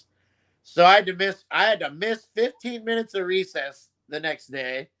 pins. So I had to miss 15 minutes of recess the next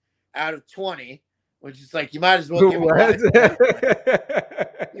day out of 20, which is like, you might as well give me life at that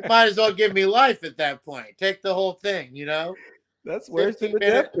point. You might as well give me life at that point. Take the whole thing, you know? That's worse than the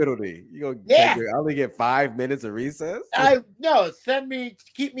death penalty. You gonna I only get 5 minutes of recess?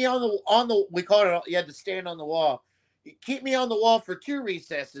 Keep me on the we called it, you had to stand on the wall. Keep me on the wall for 2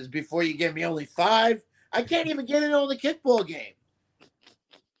 recesses before you give me only 5. I can't even get in on the kickball game.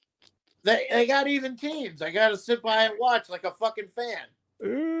 They got even teams. I gotta sit by and watch like a fucking fan.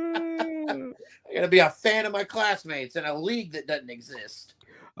 I gotta be a fan of my classmates in a league that doesn't exist.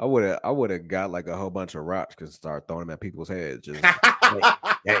 I would have got like a whole bunch of rocks and start throwing them at people's heads. Just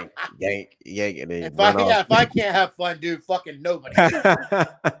yank, and then if I can't have fun, dude, fucking nobody.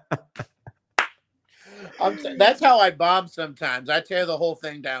 That's how I bomb sometimes. I tear the whole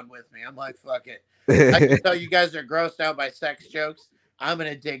thing down with me. I'm like, fuck it. I can tell you guys are grossed out by sex jokes. I'm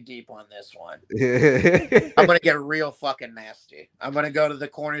going to dig deep on this one. I'm going to get real fucking nasty. I'm going to go to the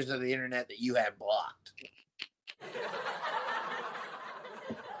corners of the internet that you have blocked.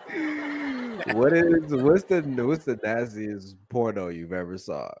 What's the nastiest porno you've ever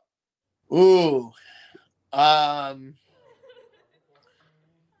saw? Ooh.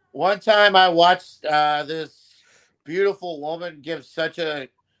 One time I watched this beautiful woman give such a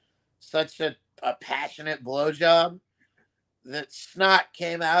passionate blowjob that snot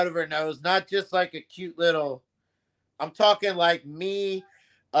came out of her nose, not just like a cute little. I'm talking like me.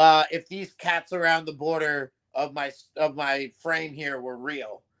 If these cats around the border of my frame here were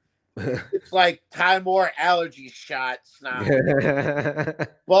real, it's like Timor allergy shot snot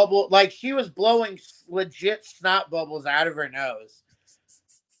bubble. Like she was blowing legit snot bubbles out of her nose.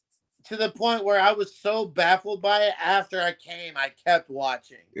 To the point where I was so baffled by it after I came, I kept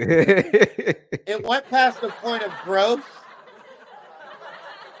watching. It went past the point of gross.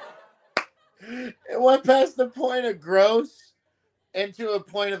 It went past the point of gross into a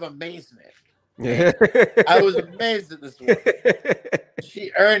point of amazement. I was amazed at this woman.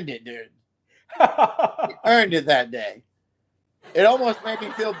 She earned it, dude. She earned it that day. It almost made me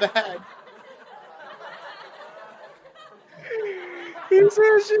feel bad. She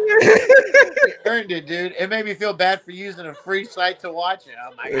earned it, dude. It made me feel bad for using a free site to watch it.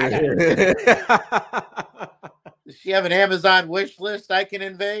 I'm like, does she have an Amazon wish list I can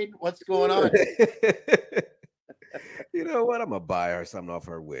invade? What's going on? You know what? I'm gonna buy her something off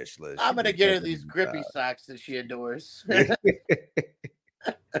her wish list. I'm gonna get her these grippy socks that she adores. Man,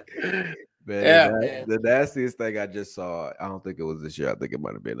 the nastiest thing I just saw, I don't think it was this year. I think it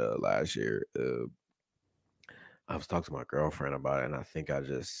might have been last year. I was talking to my girlfriend about it, and I think I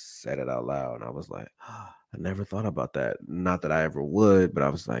just said it out loud, and I was like, oh, I never thought about that. Not that I ever would, but I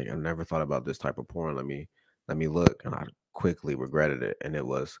was like, I never thought about this type of porn. Let me look, and I quickly regretted it. And it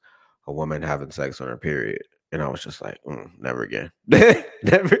was a woman having sex on her period, and I was just like, never again,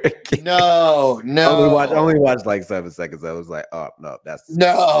 never again. No. Only watched like 7 seconds. I was like, oh no, that's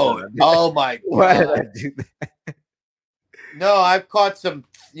no. Oh my god, why did I do that? No, I've caught some.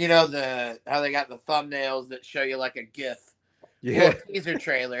 You know how they got the thumbnails that show you like a GIF, teaser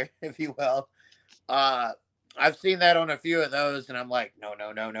trailer, if you will. I've seen that on a few of those, and I'm like, no.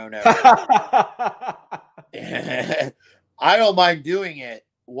 I don't mind doing it.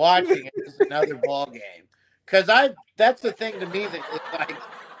 Watching it is another ball game, because that's the thing to me that it's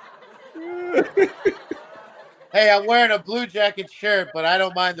like, hey, I'm wearing a Blue Jacket shirt, but I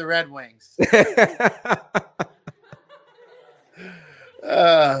don't mind the Red Wings.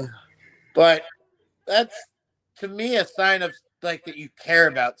 But that's to me a sign of like that you care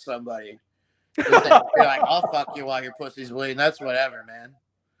about somebody. You're like, I'll fuck you while your pussy's bleeding. That's whatever, man.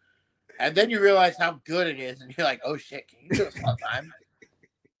 And then you realize how good it is, and you're like, oh shit, can you do this all the time?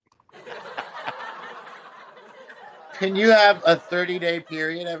 Can you have a 30-day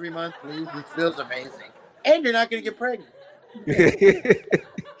period every month, please? This feels amazing. And you're not going to get pregnant.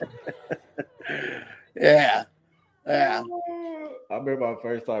 Yeah. I remember my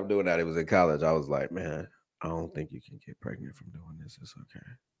first time doing that. It was in college. I was like, man, I don't think you can get pregnant from doing this. It's okay.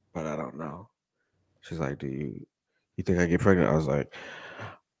 But I don't know. She's like, do you You think I get pregnant? I was like,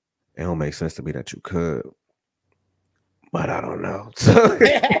 it don't make sense to me that you could, but I don't know. So,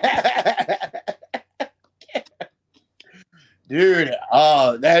 Dude,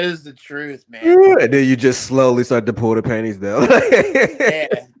 oh, that is the truth, man. and then you just slowly start to pull the panties down Yeah,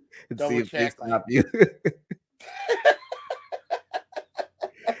 and see double if they check, like, stop you.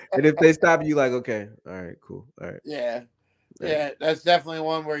 And if they stop you, like, okay, all right, cool, all right. yeah, All right. yeah. That's definitely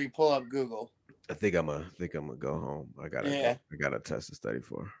one where you pull up Google. I think I'm gonna go home. I gotta go. Yeah, I got a test to study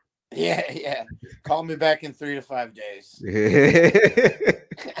for. yeah, yeah. Call me back in 3 to 5 days.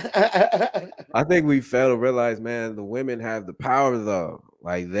 I think we fail to realize, man, the women have the power though.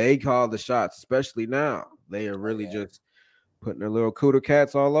 Like they call the shots, especially now. They are Oh really yeah. just putting their little cooter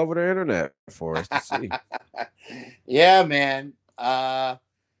cats all over the internet for us to see. Yeah, man.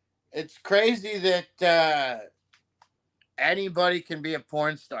 It's crazy that anybody can be a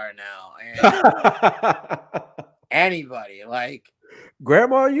porn star now, and anybody, like,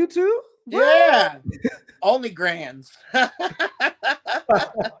 Grandma, you too? yeah, only grands. What?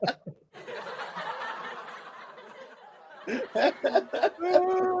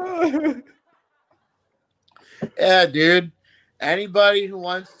 Yeah, dude. Anybody who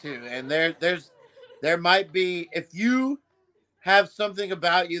wants to, and there might be, if you have something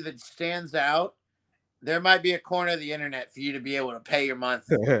about you that stands out, there might be a corner of the internet for you to be able to pay your month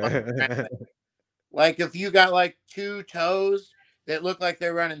rent with. Like if you got like two toes that look like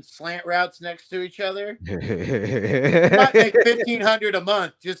they're running slant routes next to each other, you might make 1,500 a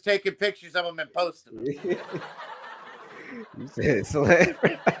month just taking pictures of them and posting them. You said slant.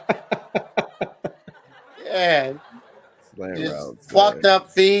 Yeah, Slant just routes, fucked man. up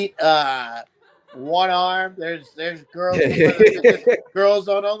feet, one arm. There's girls, some of the biggest girls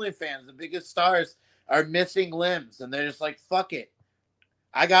on OnlyFans, the biggest stars are missing limbs, and they're just like, fuck it.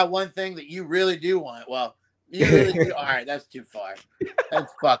 I got one thing that you really do want. Well, you really do. All right, that's too far.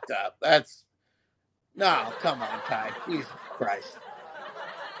 That's fucked up. That's no, come on, Ty. Jesus Christ.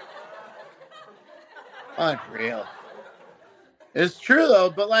 Unreal. It's true though,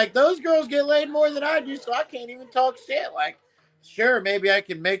 but like those girls get laid more than I do, so I can't even talk shit. Like, sure, maybe I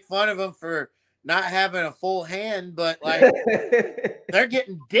can make fun of them for not having a full hand, but like they're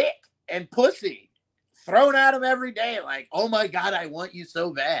getting dick and pussy thrown at them every day. Like, oh my god, I want you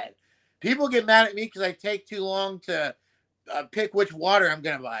so bad. People get mad at me because I take too long to pick which water I'm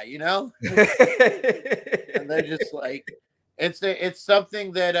gonna buy. You know, and they're just like, it's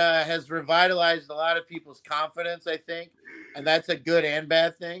something that has revitalized a lot of people's confidence, I think, and that's a good and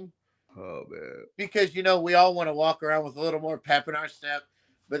bad thing. Oh man. Because you know we all want to walk around with a little more pep in our step,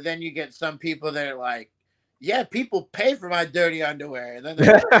 but then you get some people that are like, "Yeah, people pay for my dirty underwear," and then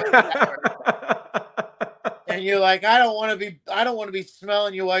they and you're like, I don't want to be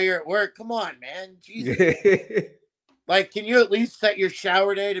smelling you while you're at work. Come on, man, Jesus. Like, can you at least set your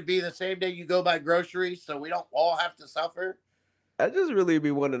shower day to be the same day you go buy groceries, so we don't all have to suffer? I just really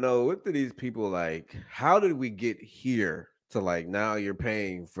be want to know what do these people like? How did we get here to like now you're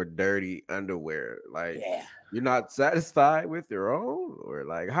paying for dirty underwear? Like Yeah, you're not satisfied with your own, or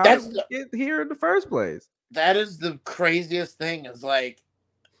like how did that's we get here in the first place? that is the craziest thing. Is like,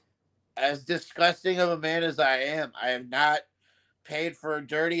 as disgusting of a man as I have not paid for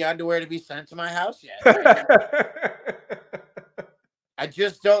dirty underwear to be sent to my house yet. I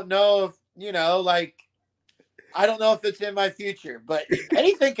just don't know if, you know, like, I don't know if it's in my future, but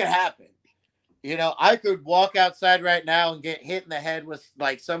anything could happen. You know, I could walk outside right now and get hit in the head with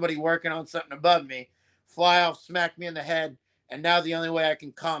like somebody working on something above me, fly off, smack me in the head, and now the only way I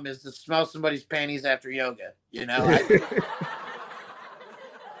can come is to smell somebody's panties after yoga. You know,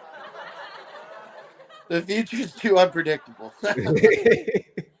 the future's too unpredictable.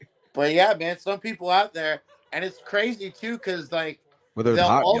 But yeah, man, some people out there, and it's crazy too, because like Well, there's they'll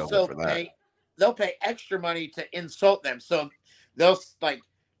hot yoga also for that. they'll pay extra money to insult them. So they'll like,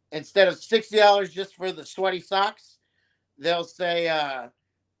 instead of $60 just for the sweaty socks, they'll say,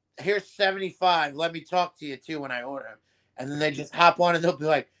 here's 75. Let me talk to you too when I order them. And then they just hop on and they'll be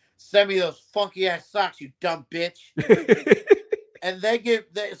like, send me those funky ass socks, you dumb bitch. And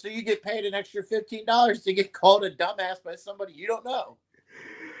so you get paid an extra $15 to get called a dumbass by somebody you don't know.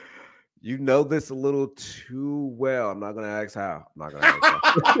 You know this a little too well. I'm not gonna ask how. I'm not gonna ask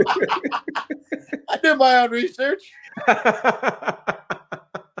how. I did my own research.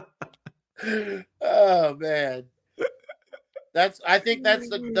 Oh man. I think that's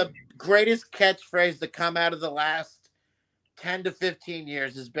the greatest catchphrase to come out of the last 10 to 15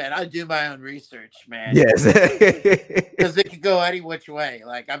 years has been, I do my own research, man. Yes. Because it could go any which way.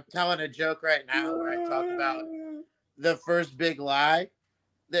 Like, I'm telling a joke right now where I talk about the first big lie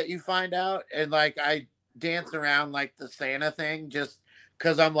that you find out. And like, dance around like the Santa thing just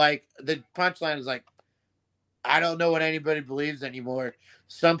because I'm like, the punchline is like, I don't know what anybody believes anymore.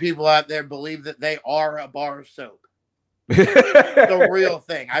 Some people out there believe that they are a bar of soap. The real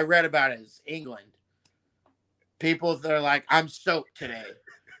thing. I read about it. It's England. People that are like, I'm soaked today.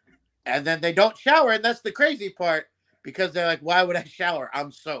 And then they don't shower. And that's the crazy part because they're like, why would I shower?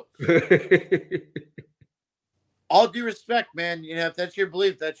 I'm soaked. All due respect, man. You know, if that's your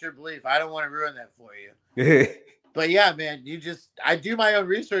belief, that's your belief. I don't want to ruin that for you. But yeah, man, I do my own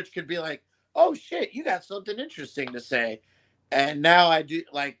research, could be like, oh shit, you got something interesting to say. And now I do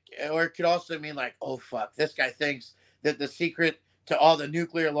like, or it could also mean like, oh fuck, this guy thinks that the secret to all the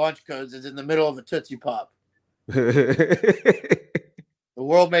nuclear launch codes is in the middle of a Tootsie Pop. The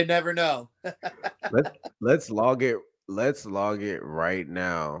world may never know. let's let's log it. Let's log it right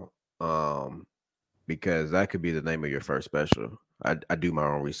now. Because that could be the name of your first special. I do my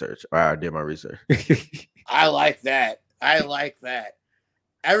own research. Or I did my research. I like that. I like that.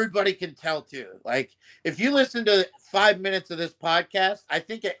 Everybody can tell too. Like, if you listen to 5 minutes of this podcast, I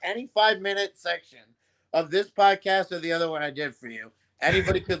think at any 5 minute section of this podcast or the other one I did for you,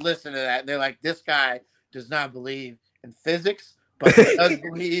 anybody could listen to that. And they're like, this guy does not believe in physics, but he does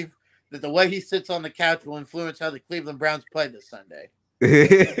believe that the way he sits on the couch will influence how the Cleveland Browns play this Sunday.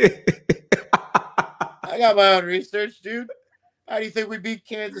 I got my own research, dude. How do you think we beat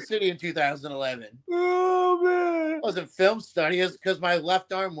Kansas City in 2011? Oh man! It wasn't film study. It's because my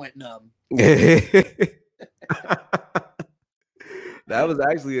left arm went numb. That was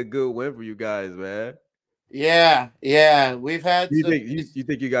actually a good win for you guys, man. Yeah. We've had You some. think you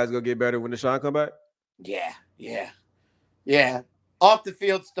think you guys gonna get better when Deshaun come back? Yeah. Off the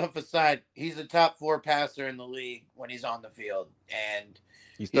field stuff aside, he's a top 4 passer in the league when he's on the field, and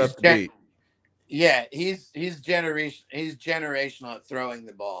He's he's tough to beat. yeah, he's generational at throwing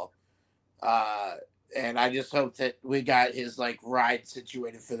the ball. And I just hope that we got his like ride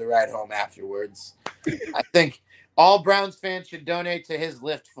situated for the ride home afterwards. I think all Browns fans should donate to his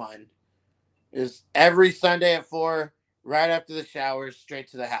Lyft fund. Is every Sunday at 4, right after the showers, straight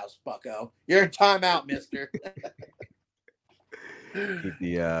to the house, Bucko. You're in timeout, mister. Keep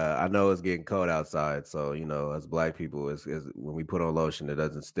the I know it's getting cold outside, so you know, as black people, is when we put on lotion, it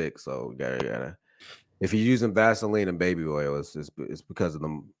doesn't stick. So we gotta if you're using Vaseline and baby oil, it's because of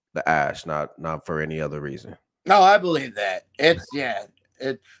the ash, not for any other reason. No, I believe that.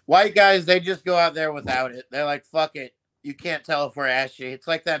 White guys, they just go out there without it. They're like, fuck it. You can't tell if we're ashy. It's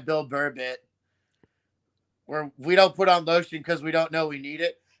like that Bill Burr bit where we don't put on lotion because we don't know we need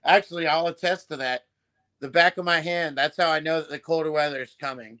it. Actually, I'll attest to that. The back of my hand, that's how I know that the colder weather is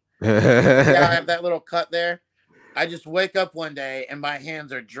coming. Yeah, I have that little cut there. I just wake up one day and my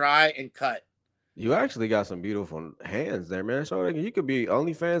hands are dry and cut. You actually got some beautiful hands there, man. So you could be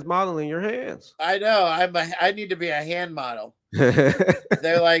OnlyFans modeling your hands. I know. I need to be a hand model. They're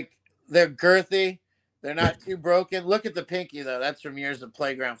girthy. They're not too broken. Look at the pinky though. That's from years of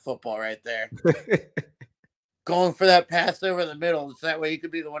playground football right there. Going for that pass over the middle. So that way you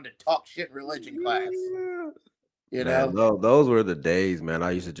could be the one to talk shit in religion class. You man, know? those were the days, man.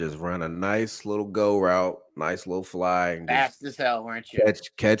 I used to just run a nice little go route, nice little fly, and fast as hell, weren't you?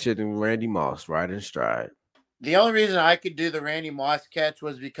 Catch it in Randy Moss right in stride. The only reason I could do the Randy Moss catch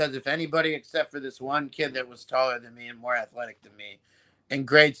was because if anybody except for this one kid that was taller than me and more athletic than me in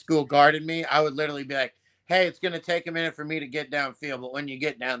grade school guarded me, I would literally be like, hey, it's going to take a minute for me to get downfield, but when you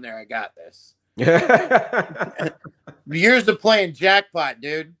get down there, I got this. Years of playing jackpot,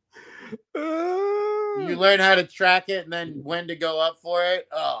 dude. You learn how to track it and then when to go up for it.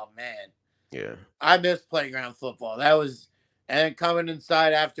 Oh, man. Yeah. I miss playground football. And then coming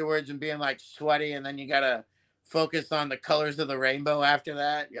inside afterwards and being like sweaty, and then you got to focus on the colors of the rainbow after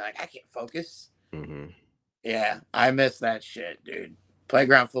that. You're like, I can't focus. Mm-hmm. Yeah, I miss that shit, dude.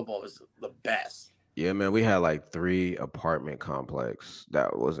 Playground football was the best. Yeah, man. We had like 3 apartment complex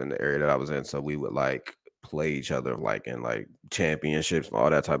that was in the area that I was in. So we would like play each other like in like championships and all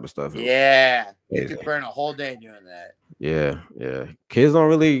that type of stuff. Yeah. You could burn a whole day doing that. Yeah. Kids don't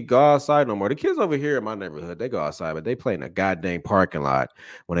really go outside no more. The kids over here in my neighborhood, they go outside, but they play in a goddamn parking lot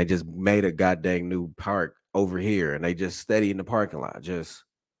when they just made a goddamn new park over here and they just steady in the parking lot. Just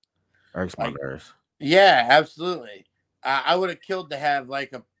irks my nerves. Yeah, absolutely. I would have killed to have I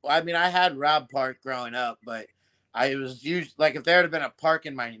had Rob Park growing up, but I was used like if there had been a park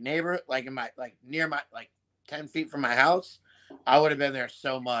in my neighborhood, like in my near my 10 feet from my house, I would have been there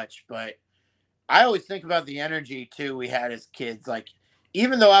so much. But I always think about the energy too we had as kids. Like,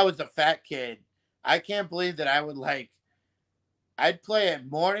 even though I was a fat kid, I can't believe that I would I'd play a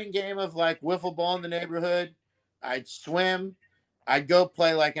morning game of like wiffle ball in the neighborhood. I'd swim. I'd go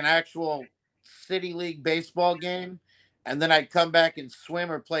play like an actual city league baseball game, and then I'd come back and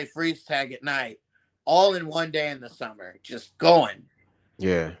swim or play freeze tag at night, all in one day in the summer, just going.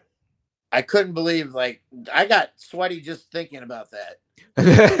 Yeah. I couldn't believe, like, I got sweaty just thinking about that.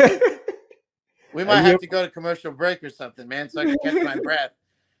 We Have might you have to go to commercial break or something, man, so I can catch my breath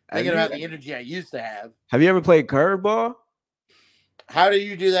have thinking you about the energy I used to have. have you ever played curveball? How do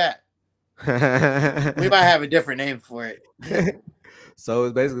you do that? We might have a different name for it. So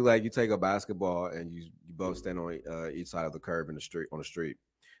it's basically like you take a basketball and you both stand on each side of the curb in the street on the street,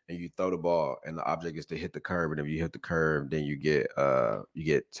 and you throw the ball, and the object is to hit the curb, and if you hit the curb, then you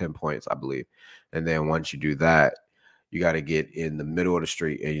get 10 points, I believe. And then once you do that, you got to get in the middle of the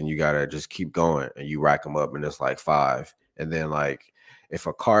street, and you got to just keep going, and you rack them up, and it's like 5. And then like if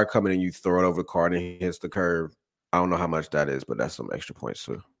a car coming and you throw it over the car and it hits the curb, I don't know how much that is, but that's some extra points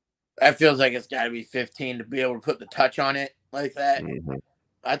too. That feels like it's got to be 15 to be able to put the touch on it like that. Mm-hmm.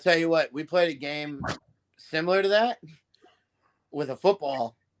 I tell you what, we played a game similar to that with a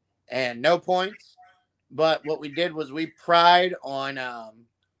football and no points. But what we did was we pried on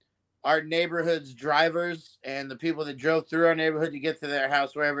our neighborhood's drivers and the people that drove through our neighborhood to get to their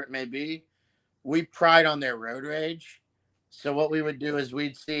house, wherever it may be. We pried on their road rage. So what we would do is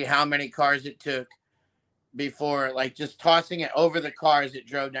we'd see how many cars it took before, like, just tossing it over the cars that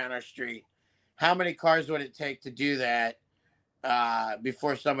drove down our street. How many cars would it take to do that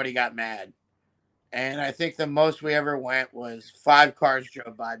before somebody got mad? And I think the most we ever went was 5 cars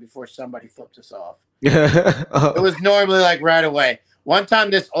drove by before somebody flipped us off. It was normally like right away. One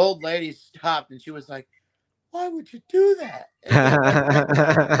time this old lady stopped and she was like, "Why would you do that?"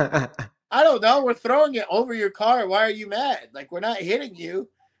 Like, I don't know. We're throwing it over your car. Why are you mad? Like, we're not hitting you.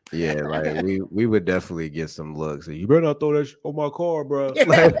 Yeah, like we would definitely get some looks. You better not throw that on my car, bro.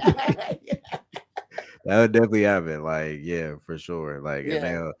 Like Yeah. that would definitely happen. Like, yeah, for sure. Like, and Yeah.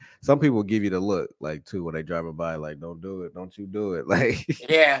 they some people give you the look, like too, when they driving by, like, don't do it, don't you do it, like,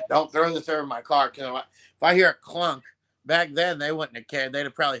 Yeah. Don't throw this over my car. Because if I hear a clunk, back then they wouldn't have cared. They'd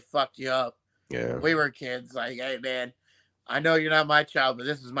have probably fucked you up. yeah, We were kids. Like, hey, man, I know you're not my child, but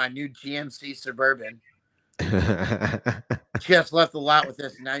this is my new GMC Suburban. Just left the lot with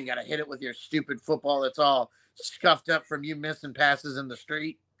this, and now you got to hit it with your stupid football that's all scuffed up from you missing passes in the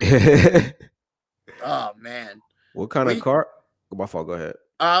street. Oh, man. What kind of We, car? Oh, my fault. Go ahead.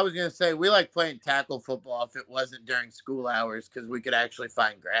 I was going to say, we like playing tackle football if it wasn't during school hours because we could actually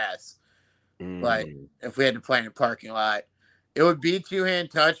find grass. But if we had to play in a parking lot, it would be 2-hand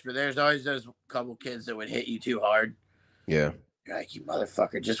touch, but there's always those couple kids that would hit you too hard. Yeah. You're like, you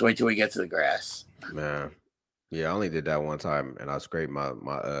motherfucker, just wait till we get to the grass. Man. Yeah, I only did that one time, and I scraped my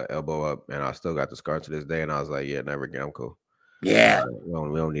elbow up, and I still got the scar to this day. And I was like, yeah, never again. I'm cool. Yeah. We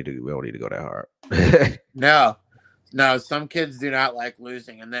don't need to go that hard. No, some kids do not like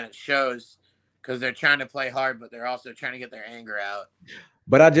losing, and then it shows because they're trying to play hard, but they're also trying to get their anger out.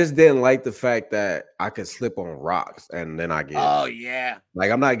 But I just didn't like the fact that I could slip on rocks, and then I get, oh yeah,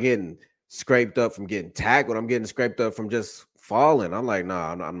 like, I'm not getting scraped up from getting tackled. I'm getting scraped up from just falling. I'm like,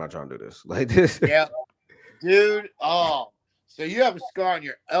 nah, I'm not trying to do this like this. Yeah, dude. Oh, so you have a scar on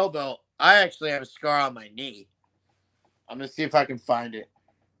your elbow. I actually have a scar on my knee. I'm gonna see if I can find it.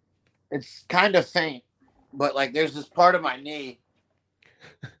 It's kind of faint, but like there's this part of my knee,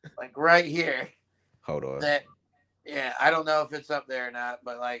 like right here, Hold on. that, yeah, I don't know if it's up there or not,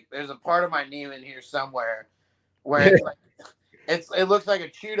 but like there's a part of my knee in here somewhere where it's like it looks like a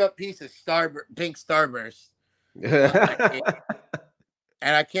chewed up piece of pink Starburst.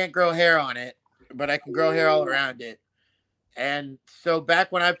 And I can't grow hair on it, but I can grow hair all around it. And so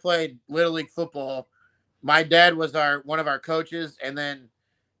back when I played Little League football, my dad was one of our coaches, and then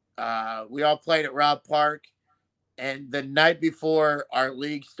we all played at Robb Park. And the night before our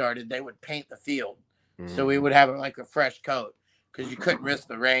league started, they would paint the field, so we would have like a fresh coat because you couldn't risk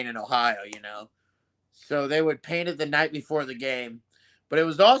the rain in Ohio, you know. So they would paint it the night before the game, but it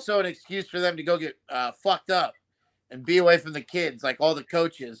was also an excuse for them to go get fucked up and be away from the kids, like all the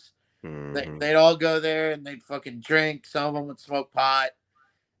coaches. They'd all go there and they'd fucking drink. Some of them would smoke pot,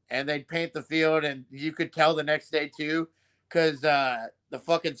 and they'd paint the field. And you could tell the next day too, because the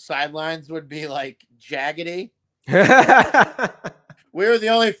fucking sidelines would be like jaggedy. We were the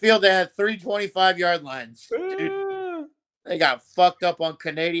only field that had 3 25-yard lines. Dude, they got fucked up on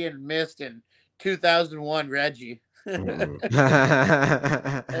Canadian Mist and 2001 Reggie. They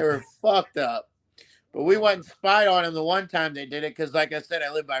were fucked up. But we went and spied on him the one time they did it because, like I said,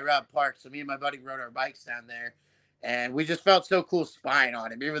 I live by Robb Park. So me and my buddy rode our bikes down there. And we just felt so cool spying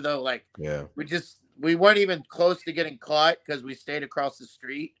on him, even though, like, we weren't even close to getting caught because we stayed across the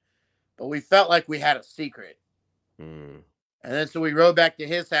street. But we felt like we had a secret. And then so we rode back to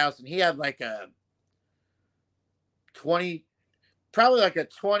his house, and he had like a 20, probably like a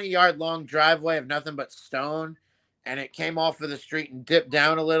 20-yard long driveway of nothing but stone, and it came off of the street and dipped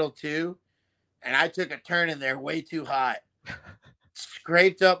down a little too. And I took a turn in there way too hot,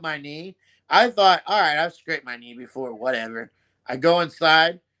 scraped up my knee. I thought, all right, I've scraped my knee before, whatever. I go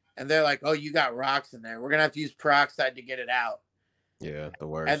inside, and they're like, oh, you got rocks in there. We're going to have to use peroxide to get it out. Yeah, the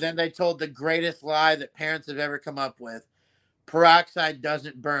And worst. then they told the greatest lie that parents have ever come up with: peroxide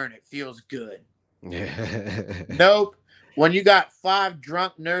doesn't burn, it feels good. Yeah. Nope. When you got 5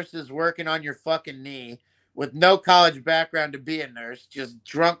 drunk nurses working on your fucking knee with no college background to be a nurse, just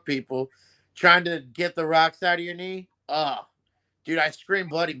drunk people trying to get the rocks out of your knee, oh, dude, I scream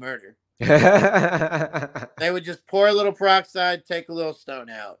bloody murder. They would just pour a little peroxide, take a little stone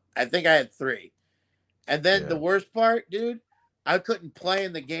out. I think I had 3. And then the Yeah. worst part, dude, I couldn't play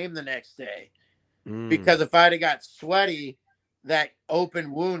in the game the next day Mm, because if I'd have got sweaty, that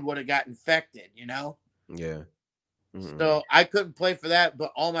open wound would have got infected, you know? yeah. Mm-mm. So I couldn't play for that,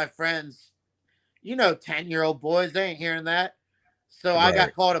 but all my friends, 10-year-old boys, they ain't hearing that. So I Right.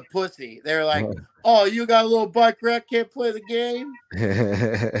 got called a pussy. They're like, oh, you got a little bike wreck, can't play the game?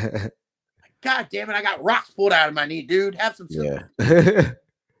 God damn it, I got rocks pulled out of my kney, dude. Have some Yeah. sympathy. Do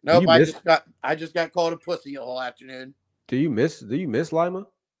Nope, you I miss just got I just got called a pussy the whole afternoon. do you miss Lima?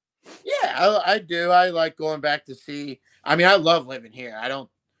 Yeah, I do. I like going back to see. I mean, I love living here. I don't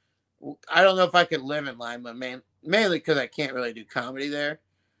know if I could live in Lima, man. Mainly because I can't really do comedy there.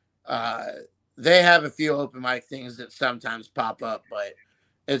 Uh, they have a few open mic things that sometimes pop up, but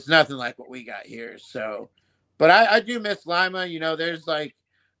it's nothing like what we got here. So, but I do miss Lima. There's like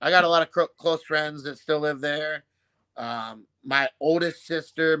I got a lot of close friends that still live there. My oldest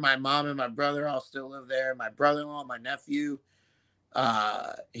sister, my mom, and my brother all still live there. My brother-in-law, my nephew,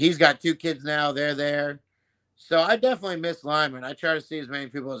 he's got 2 kids now. They're there. So I definitely miss Lima, and I try to see as many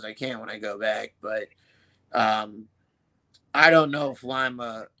people as I can when I go back. But um, I don't know if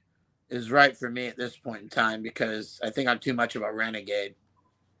Lima is right for me at this point in time because I think I'm too much of a renegade.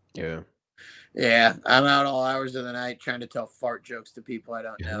 Yeah. Yeah, I'm out all hours of the night trying to tell fart jokes to people I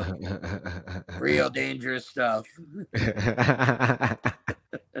don't know. Real dangerous stuff.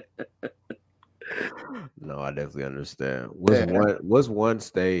 No, I definitely understand. Yeah. What's one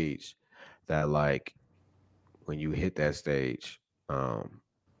stage that like when you hit that stage, um,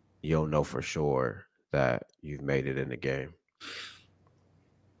 you'll know for sure that you've made it in the game?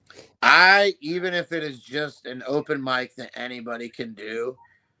 Even if it is just an open mic that anybody can do,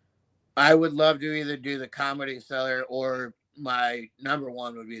 I would love to either do the Comedy Cellar or my number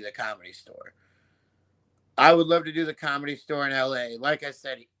one would be the Comedy Store. I would love to do the Comedy Store in LA. Like I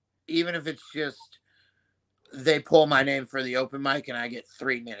said, even if it's just they pull my name for the open mic and I get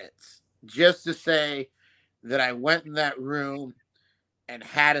 3 minutes just to say that I went in that room and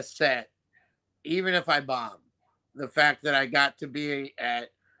had a set, even if I bomb. The fact that I got to be at,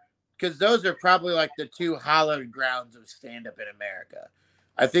 because those are probably like the 2 hallowed grounds of stand up in America.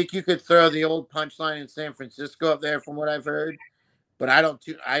 I think you could throw the old Punchline in San Francisco up there from what I've heard, but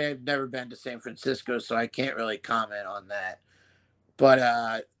I have never been to San Francisco, so I can't really comment on that.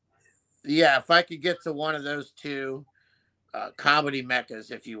 But yeah, if I could get to one of those 2 comedy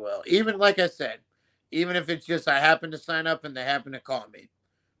meccas, if you will, even like I said, even if it's just I happen to sign up and they happen to call me,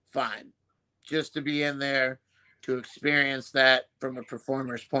 fine. Just to be in there to experience that from a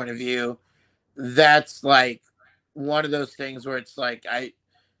performer's point of view, that's like one of those things where it's like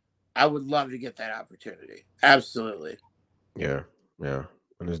I would love to get that opportunity. Absolutely. Yeah, yeah,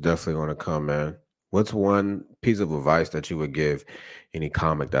 and it's definitely going to come, man. What's one piece of advice that you would give any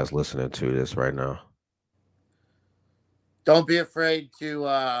comic that's listening to this right now? Don't be afraid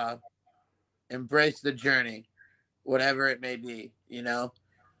to embrace the journey, whatever it may be.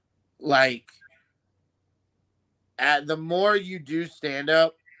 Like the more you do stand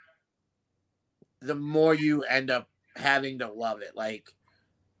up, the more you end up having to love it. Like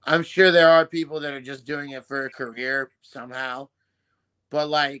I'm sure there are people that are just doing it for a career somehow, but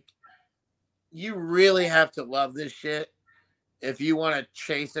like you really have to love this shit if you want to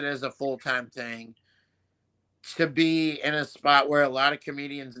chase it as a full-time thing to be in a spot where a lot of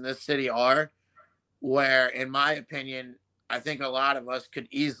comedians in this city are, where in my opinion I think a lot of us could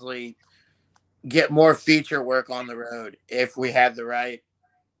easily get more feature work on the road if we had the right,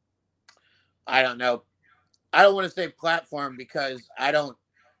 I don't know, I don't want to say platform because I don't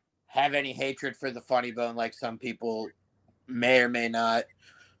have any hatred for the funny bone like some people may or may not,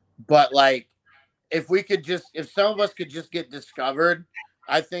 but like if some of us could just get discovered,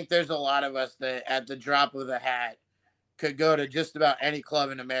 I think there's a lot of us that at the drop of the hat could go to just about any club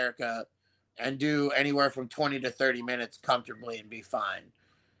in America and do anywhere from 20 to 30 minutes comfortably and be fine.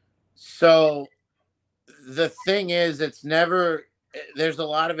 So the thing is, it's never, there's a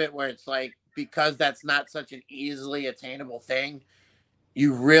lot of it where it's like, because that's not such an easily attainable thing,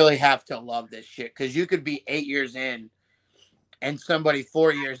 you really have to love this shit. Because you could be 8 years in and somebody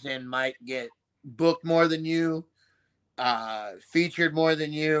 4 years in might get booked more than you, featured more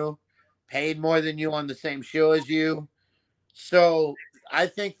than you, paid more than you on the same show as you. So I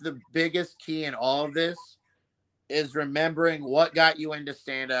think the biggest key in all of this is remembering what got you into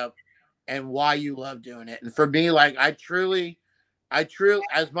stand up and why you love doing it. And for me, like I truly,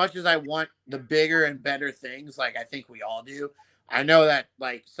 as much as I want the bigger and better things, like I think we all do. I know that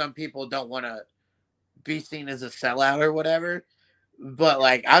like some people don't want to be seen as a sellout or whatever, but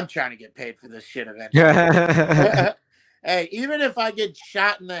like I'm trying to get paid for this shit eventually. Hey, even if I get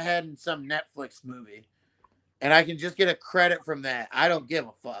shot in the head in some Netflix movie and I can just get a credit from that, I don't give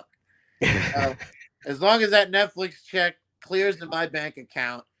a fuck. So, as long as that Netflix check clears in my bank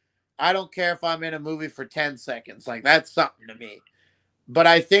account, I don't care if I'm in a movie for 10 seconds. Like, that's something to me. But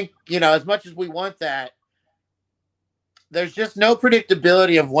I think, as much as we want that, there's just no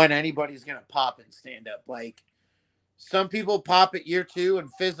predictability of when anybody's going to pop and stand up. Like, some people pop at year 2 and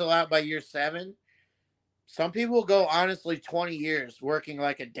fizzle out by year 7. Some people go, honestly, 20 years working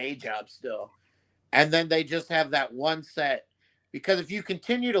like a day job still. And then they just have that one set. Because if you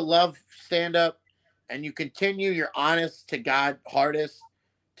continue to love stand up and you continue your honest to God hardest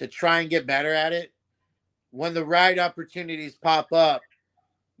to try and get better at it, when the right opportunities pop up,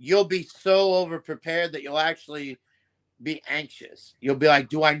 you'll be so over prepared that you'll actually be anxious. You'll be like,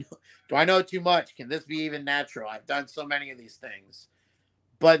 do I know too much? Can this be even natural? I've done so many of these things.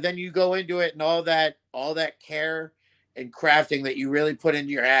 But then you go into it and all that care and crafting that you really put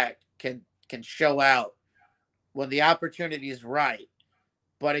into your act can show out when the opportunity is right.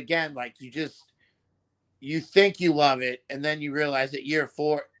 But again, like you think you love it, and then you realize that year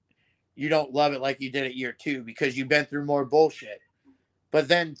 4 you don't love it like you did at year 2 because you've been through more bullshit. But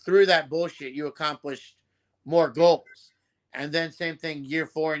then through that bullshit, you accomplished more goals. And then same thing year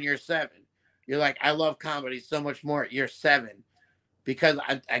 4 and year 7. You're like, I love comedy so much more at year 7 because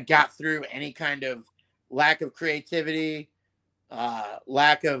I got through any kind of lack of creativity,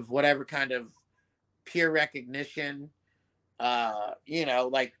 lack of whatever kind of peer recognition.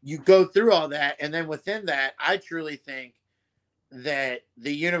 Like you go through all that. And then within that, I truly think that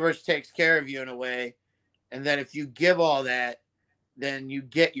the universe takes care of you in a way. And that if you give all that, then you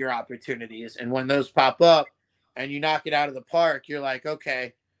get your opportunities. And when those pop up and you knock it out of the park, you're like,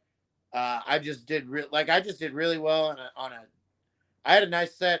 okay, I just did really well on a. I had a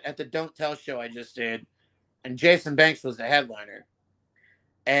nice set at the Don't Tell show I just did, and Jason Banks was the headliner.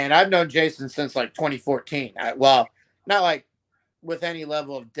 And I've known Jason since like 2014. Well, not like with any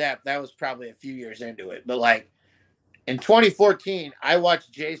level of depth. That was probably a few years into it, but like in 2014, I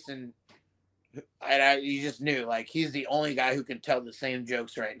watched Jason, and you just knew like he's the only guy who can tell the same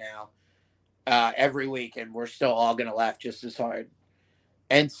jokes right now every week, and we're still all gonna laugh just as hard.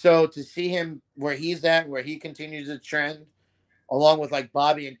 And so to see him where he's at, where he continues to trend, along with like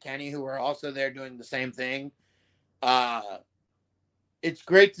Bobby and Kenny, who are also there doing the same thing, uh, it's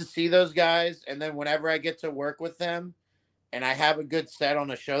great to see those guys. And then whenever I get to work with them, and I have a good set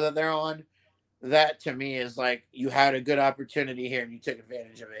on a show that they're on, that to me is like you had a good opportunity here and you took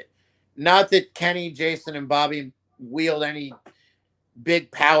advantage of it. Not that Kenny, Jason, and Bobby wield any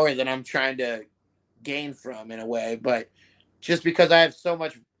big power that I'm trying to gain from in a way, but just because I have so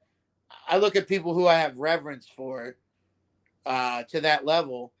much, I look at people who I have reverence for to that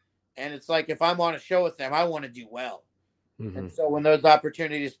level, and it's like if I'm on a show with them, I want to do well. Mm-hmm. And so when those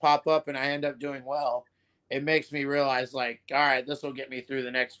opportunities pop up and I end up doing well, it makes me realize like, all right, this will get me through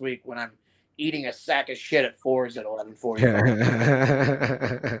the next week when I'm eating a sack of shit at Fours at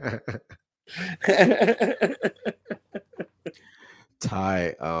 11:45.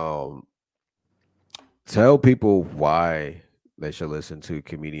 Ty, tell people why they should listen to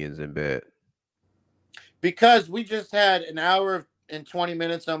Comedians in Bed. Because we just had an hour and 20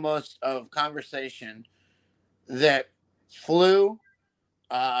 minutes almost of conversation that flew,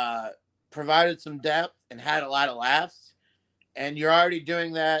 uh, provided some depth, and had a lot of laughs. And you're already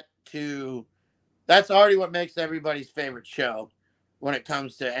doing that to, that's already what makes everybody's favorite show when it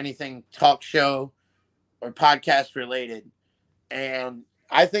comes to anything talk show or podcast related. And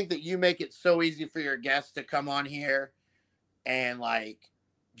I think that you make it so easy for your guests to come on here and like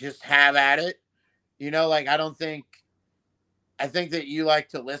just have at it. Like I think that you like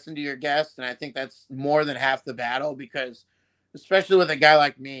to listen to your guests, and I think that's more than half the battle because, especially with a guy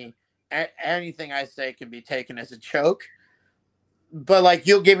like me, anything I say can be taken as a joke. but like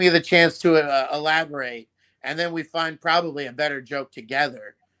you'll give me the chance to elaborate, and then we find probably a better joke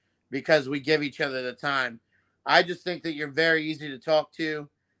together because we give each other the time. I just think that you're very easy to talk to.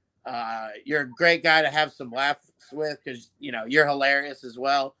 You're a great guy to have some laughs with because you're hilarious as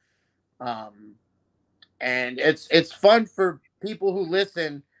well. Um, and it's fun for people who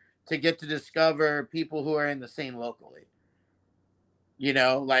listen to get to discover people who are in the scene locally.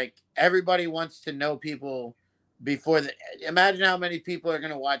 Like everybody wants to know people before the. Imagine how many people are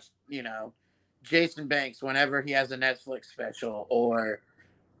going to watch, Jason Banks whenever he has a Netflix special or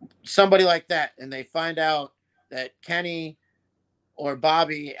somebody like that, and they find out that Kenny or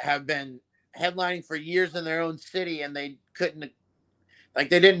Bobby have been headlining for years in their own city, and they couldn't, like,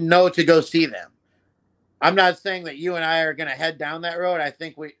 they didn't know to go see them. I'm not saying that you and I are going to head down that road. I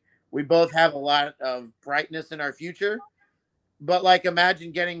think we both have a lot of brightness in our future. But like,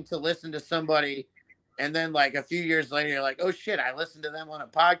 imagine getting to listen to somebody, and then like a few years later, you're like, oh shit, I listened to them on a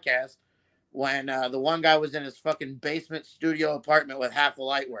podcast when the one guy was in his fucking basement studio apartment with half the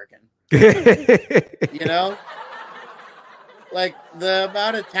light working. You know, like the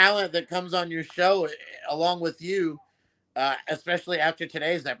amount of talent that comes on your show, along with you, especially after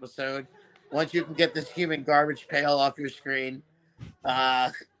today's episode. Once you can get this human garbage pail off your screen,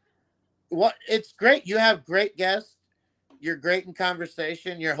 uh, what it's great. You have great guests. You're great in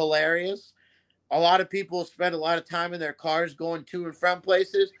conversation. You're hilarious. A lot of people spend a lot of time in their cars going to and from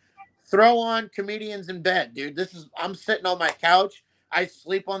places. Throw on comedians in bed, dude. I'm sitting on my couch. I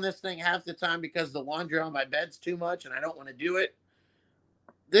sleep on this thing half the time because the laundry on my bed's too much and I don't want to do it.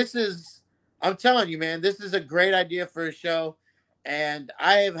 This is, I'm telling you, man, this is a great idea for a show. And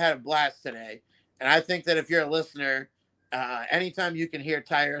I have had a blast today. And I think that if you're a listener, anytime you can hear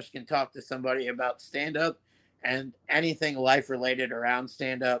Ty Erskine talk to somebody about stand up and anything life related around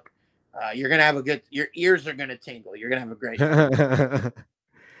stand up, you're going to have your ears are going to tingle. You're going to have a great time.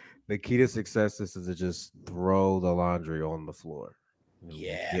 The key to success is to just throw the laundry on the floor.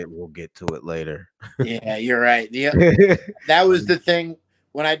 Yeah. We'll get to it later. Yeah, you're right. That was the thing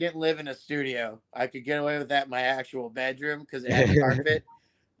when I didn't live in a studio. I could get away with that in my actual bedroom because it had carpet.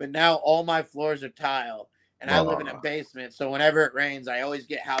 But now all my floors are tile, and I live in a basement. So whenever it rains, I always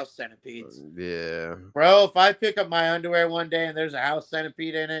get house centipedes. Yeah, Bro, if I pick up my underwear one day and there's a house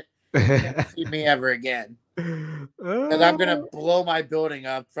centipede in it, you never see me ever again. Because I'm gonna blow my building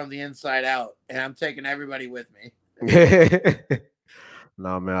up from the inside out, and I'm taking everybody with me.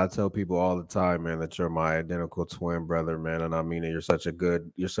 No, man, I tell people all the time, man, that you're my identical twin brother, man, and I mean it. You're such a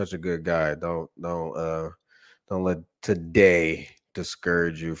good guy. Don't let today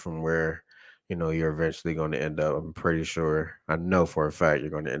discourage you from where you're eventually going to end up. I'm pretty sure, I know for a fact,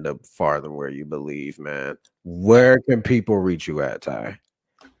 you're going to end up farther than where you believe, man. Where can people reach you at, Ty?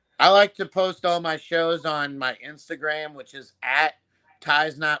 I like to post all my shows on my Instagram, which is at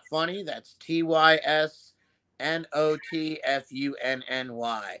Ty's Not Funny. That's TYSNOTFUNNY.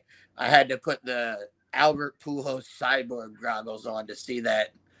 I had to put the Albert Pujols cyborg goggles on to see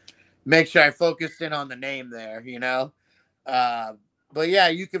that. Make sure I focused in on the name there. Uh, but yeah,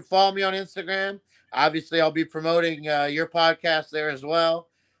 you can follow me on Instagram. Obviously, I'll be promoting your podcast there as well.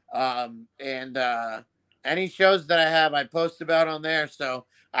 And any shows that I have, I post about on there. So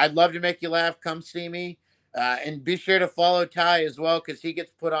I'd love to make you laugh. Come see me. And be sure to follow Ty as well because he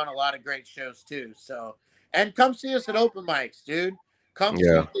gets put on a lot of great shows too. So, and come see us at open mics, dude. Come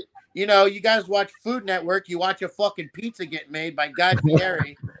Yeah. see, you guys watch Food Network. You watch a fucking pizza get made by Guy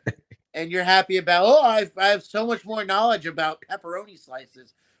Fieri. And you're happy about, I have so much more knowledge about pepperoni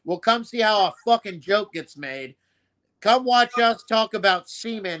slices. Well, come see how a fucking joke gets made. Come watch us talk about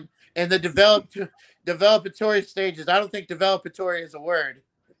semen in the developatory stages. I don't think developatory is a word.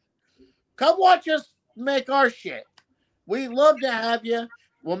 Come watch us make our shit. We love to have you.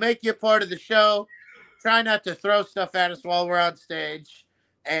 We'll make you a part of the show. Try not to throw stuff at us while we're on stage.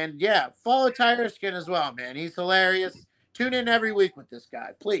 And yeah, follow Ty Erskine as well, man. He's hilarious. Tune in every week with this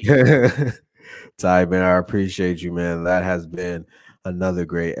guy, please. Ty, man, I appreciate you, man. That has been another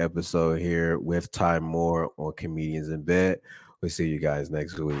great episode here with Ty Moore on Comedians in Bed. We'll see you guys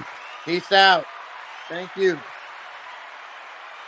next week. Peace out. Thank you.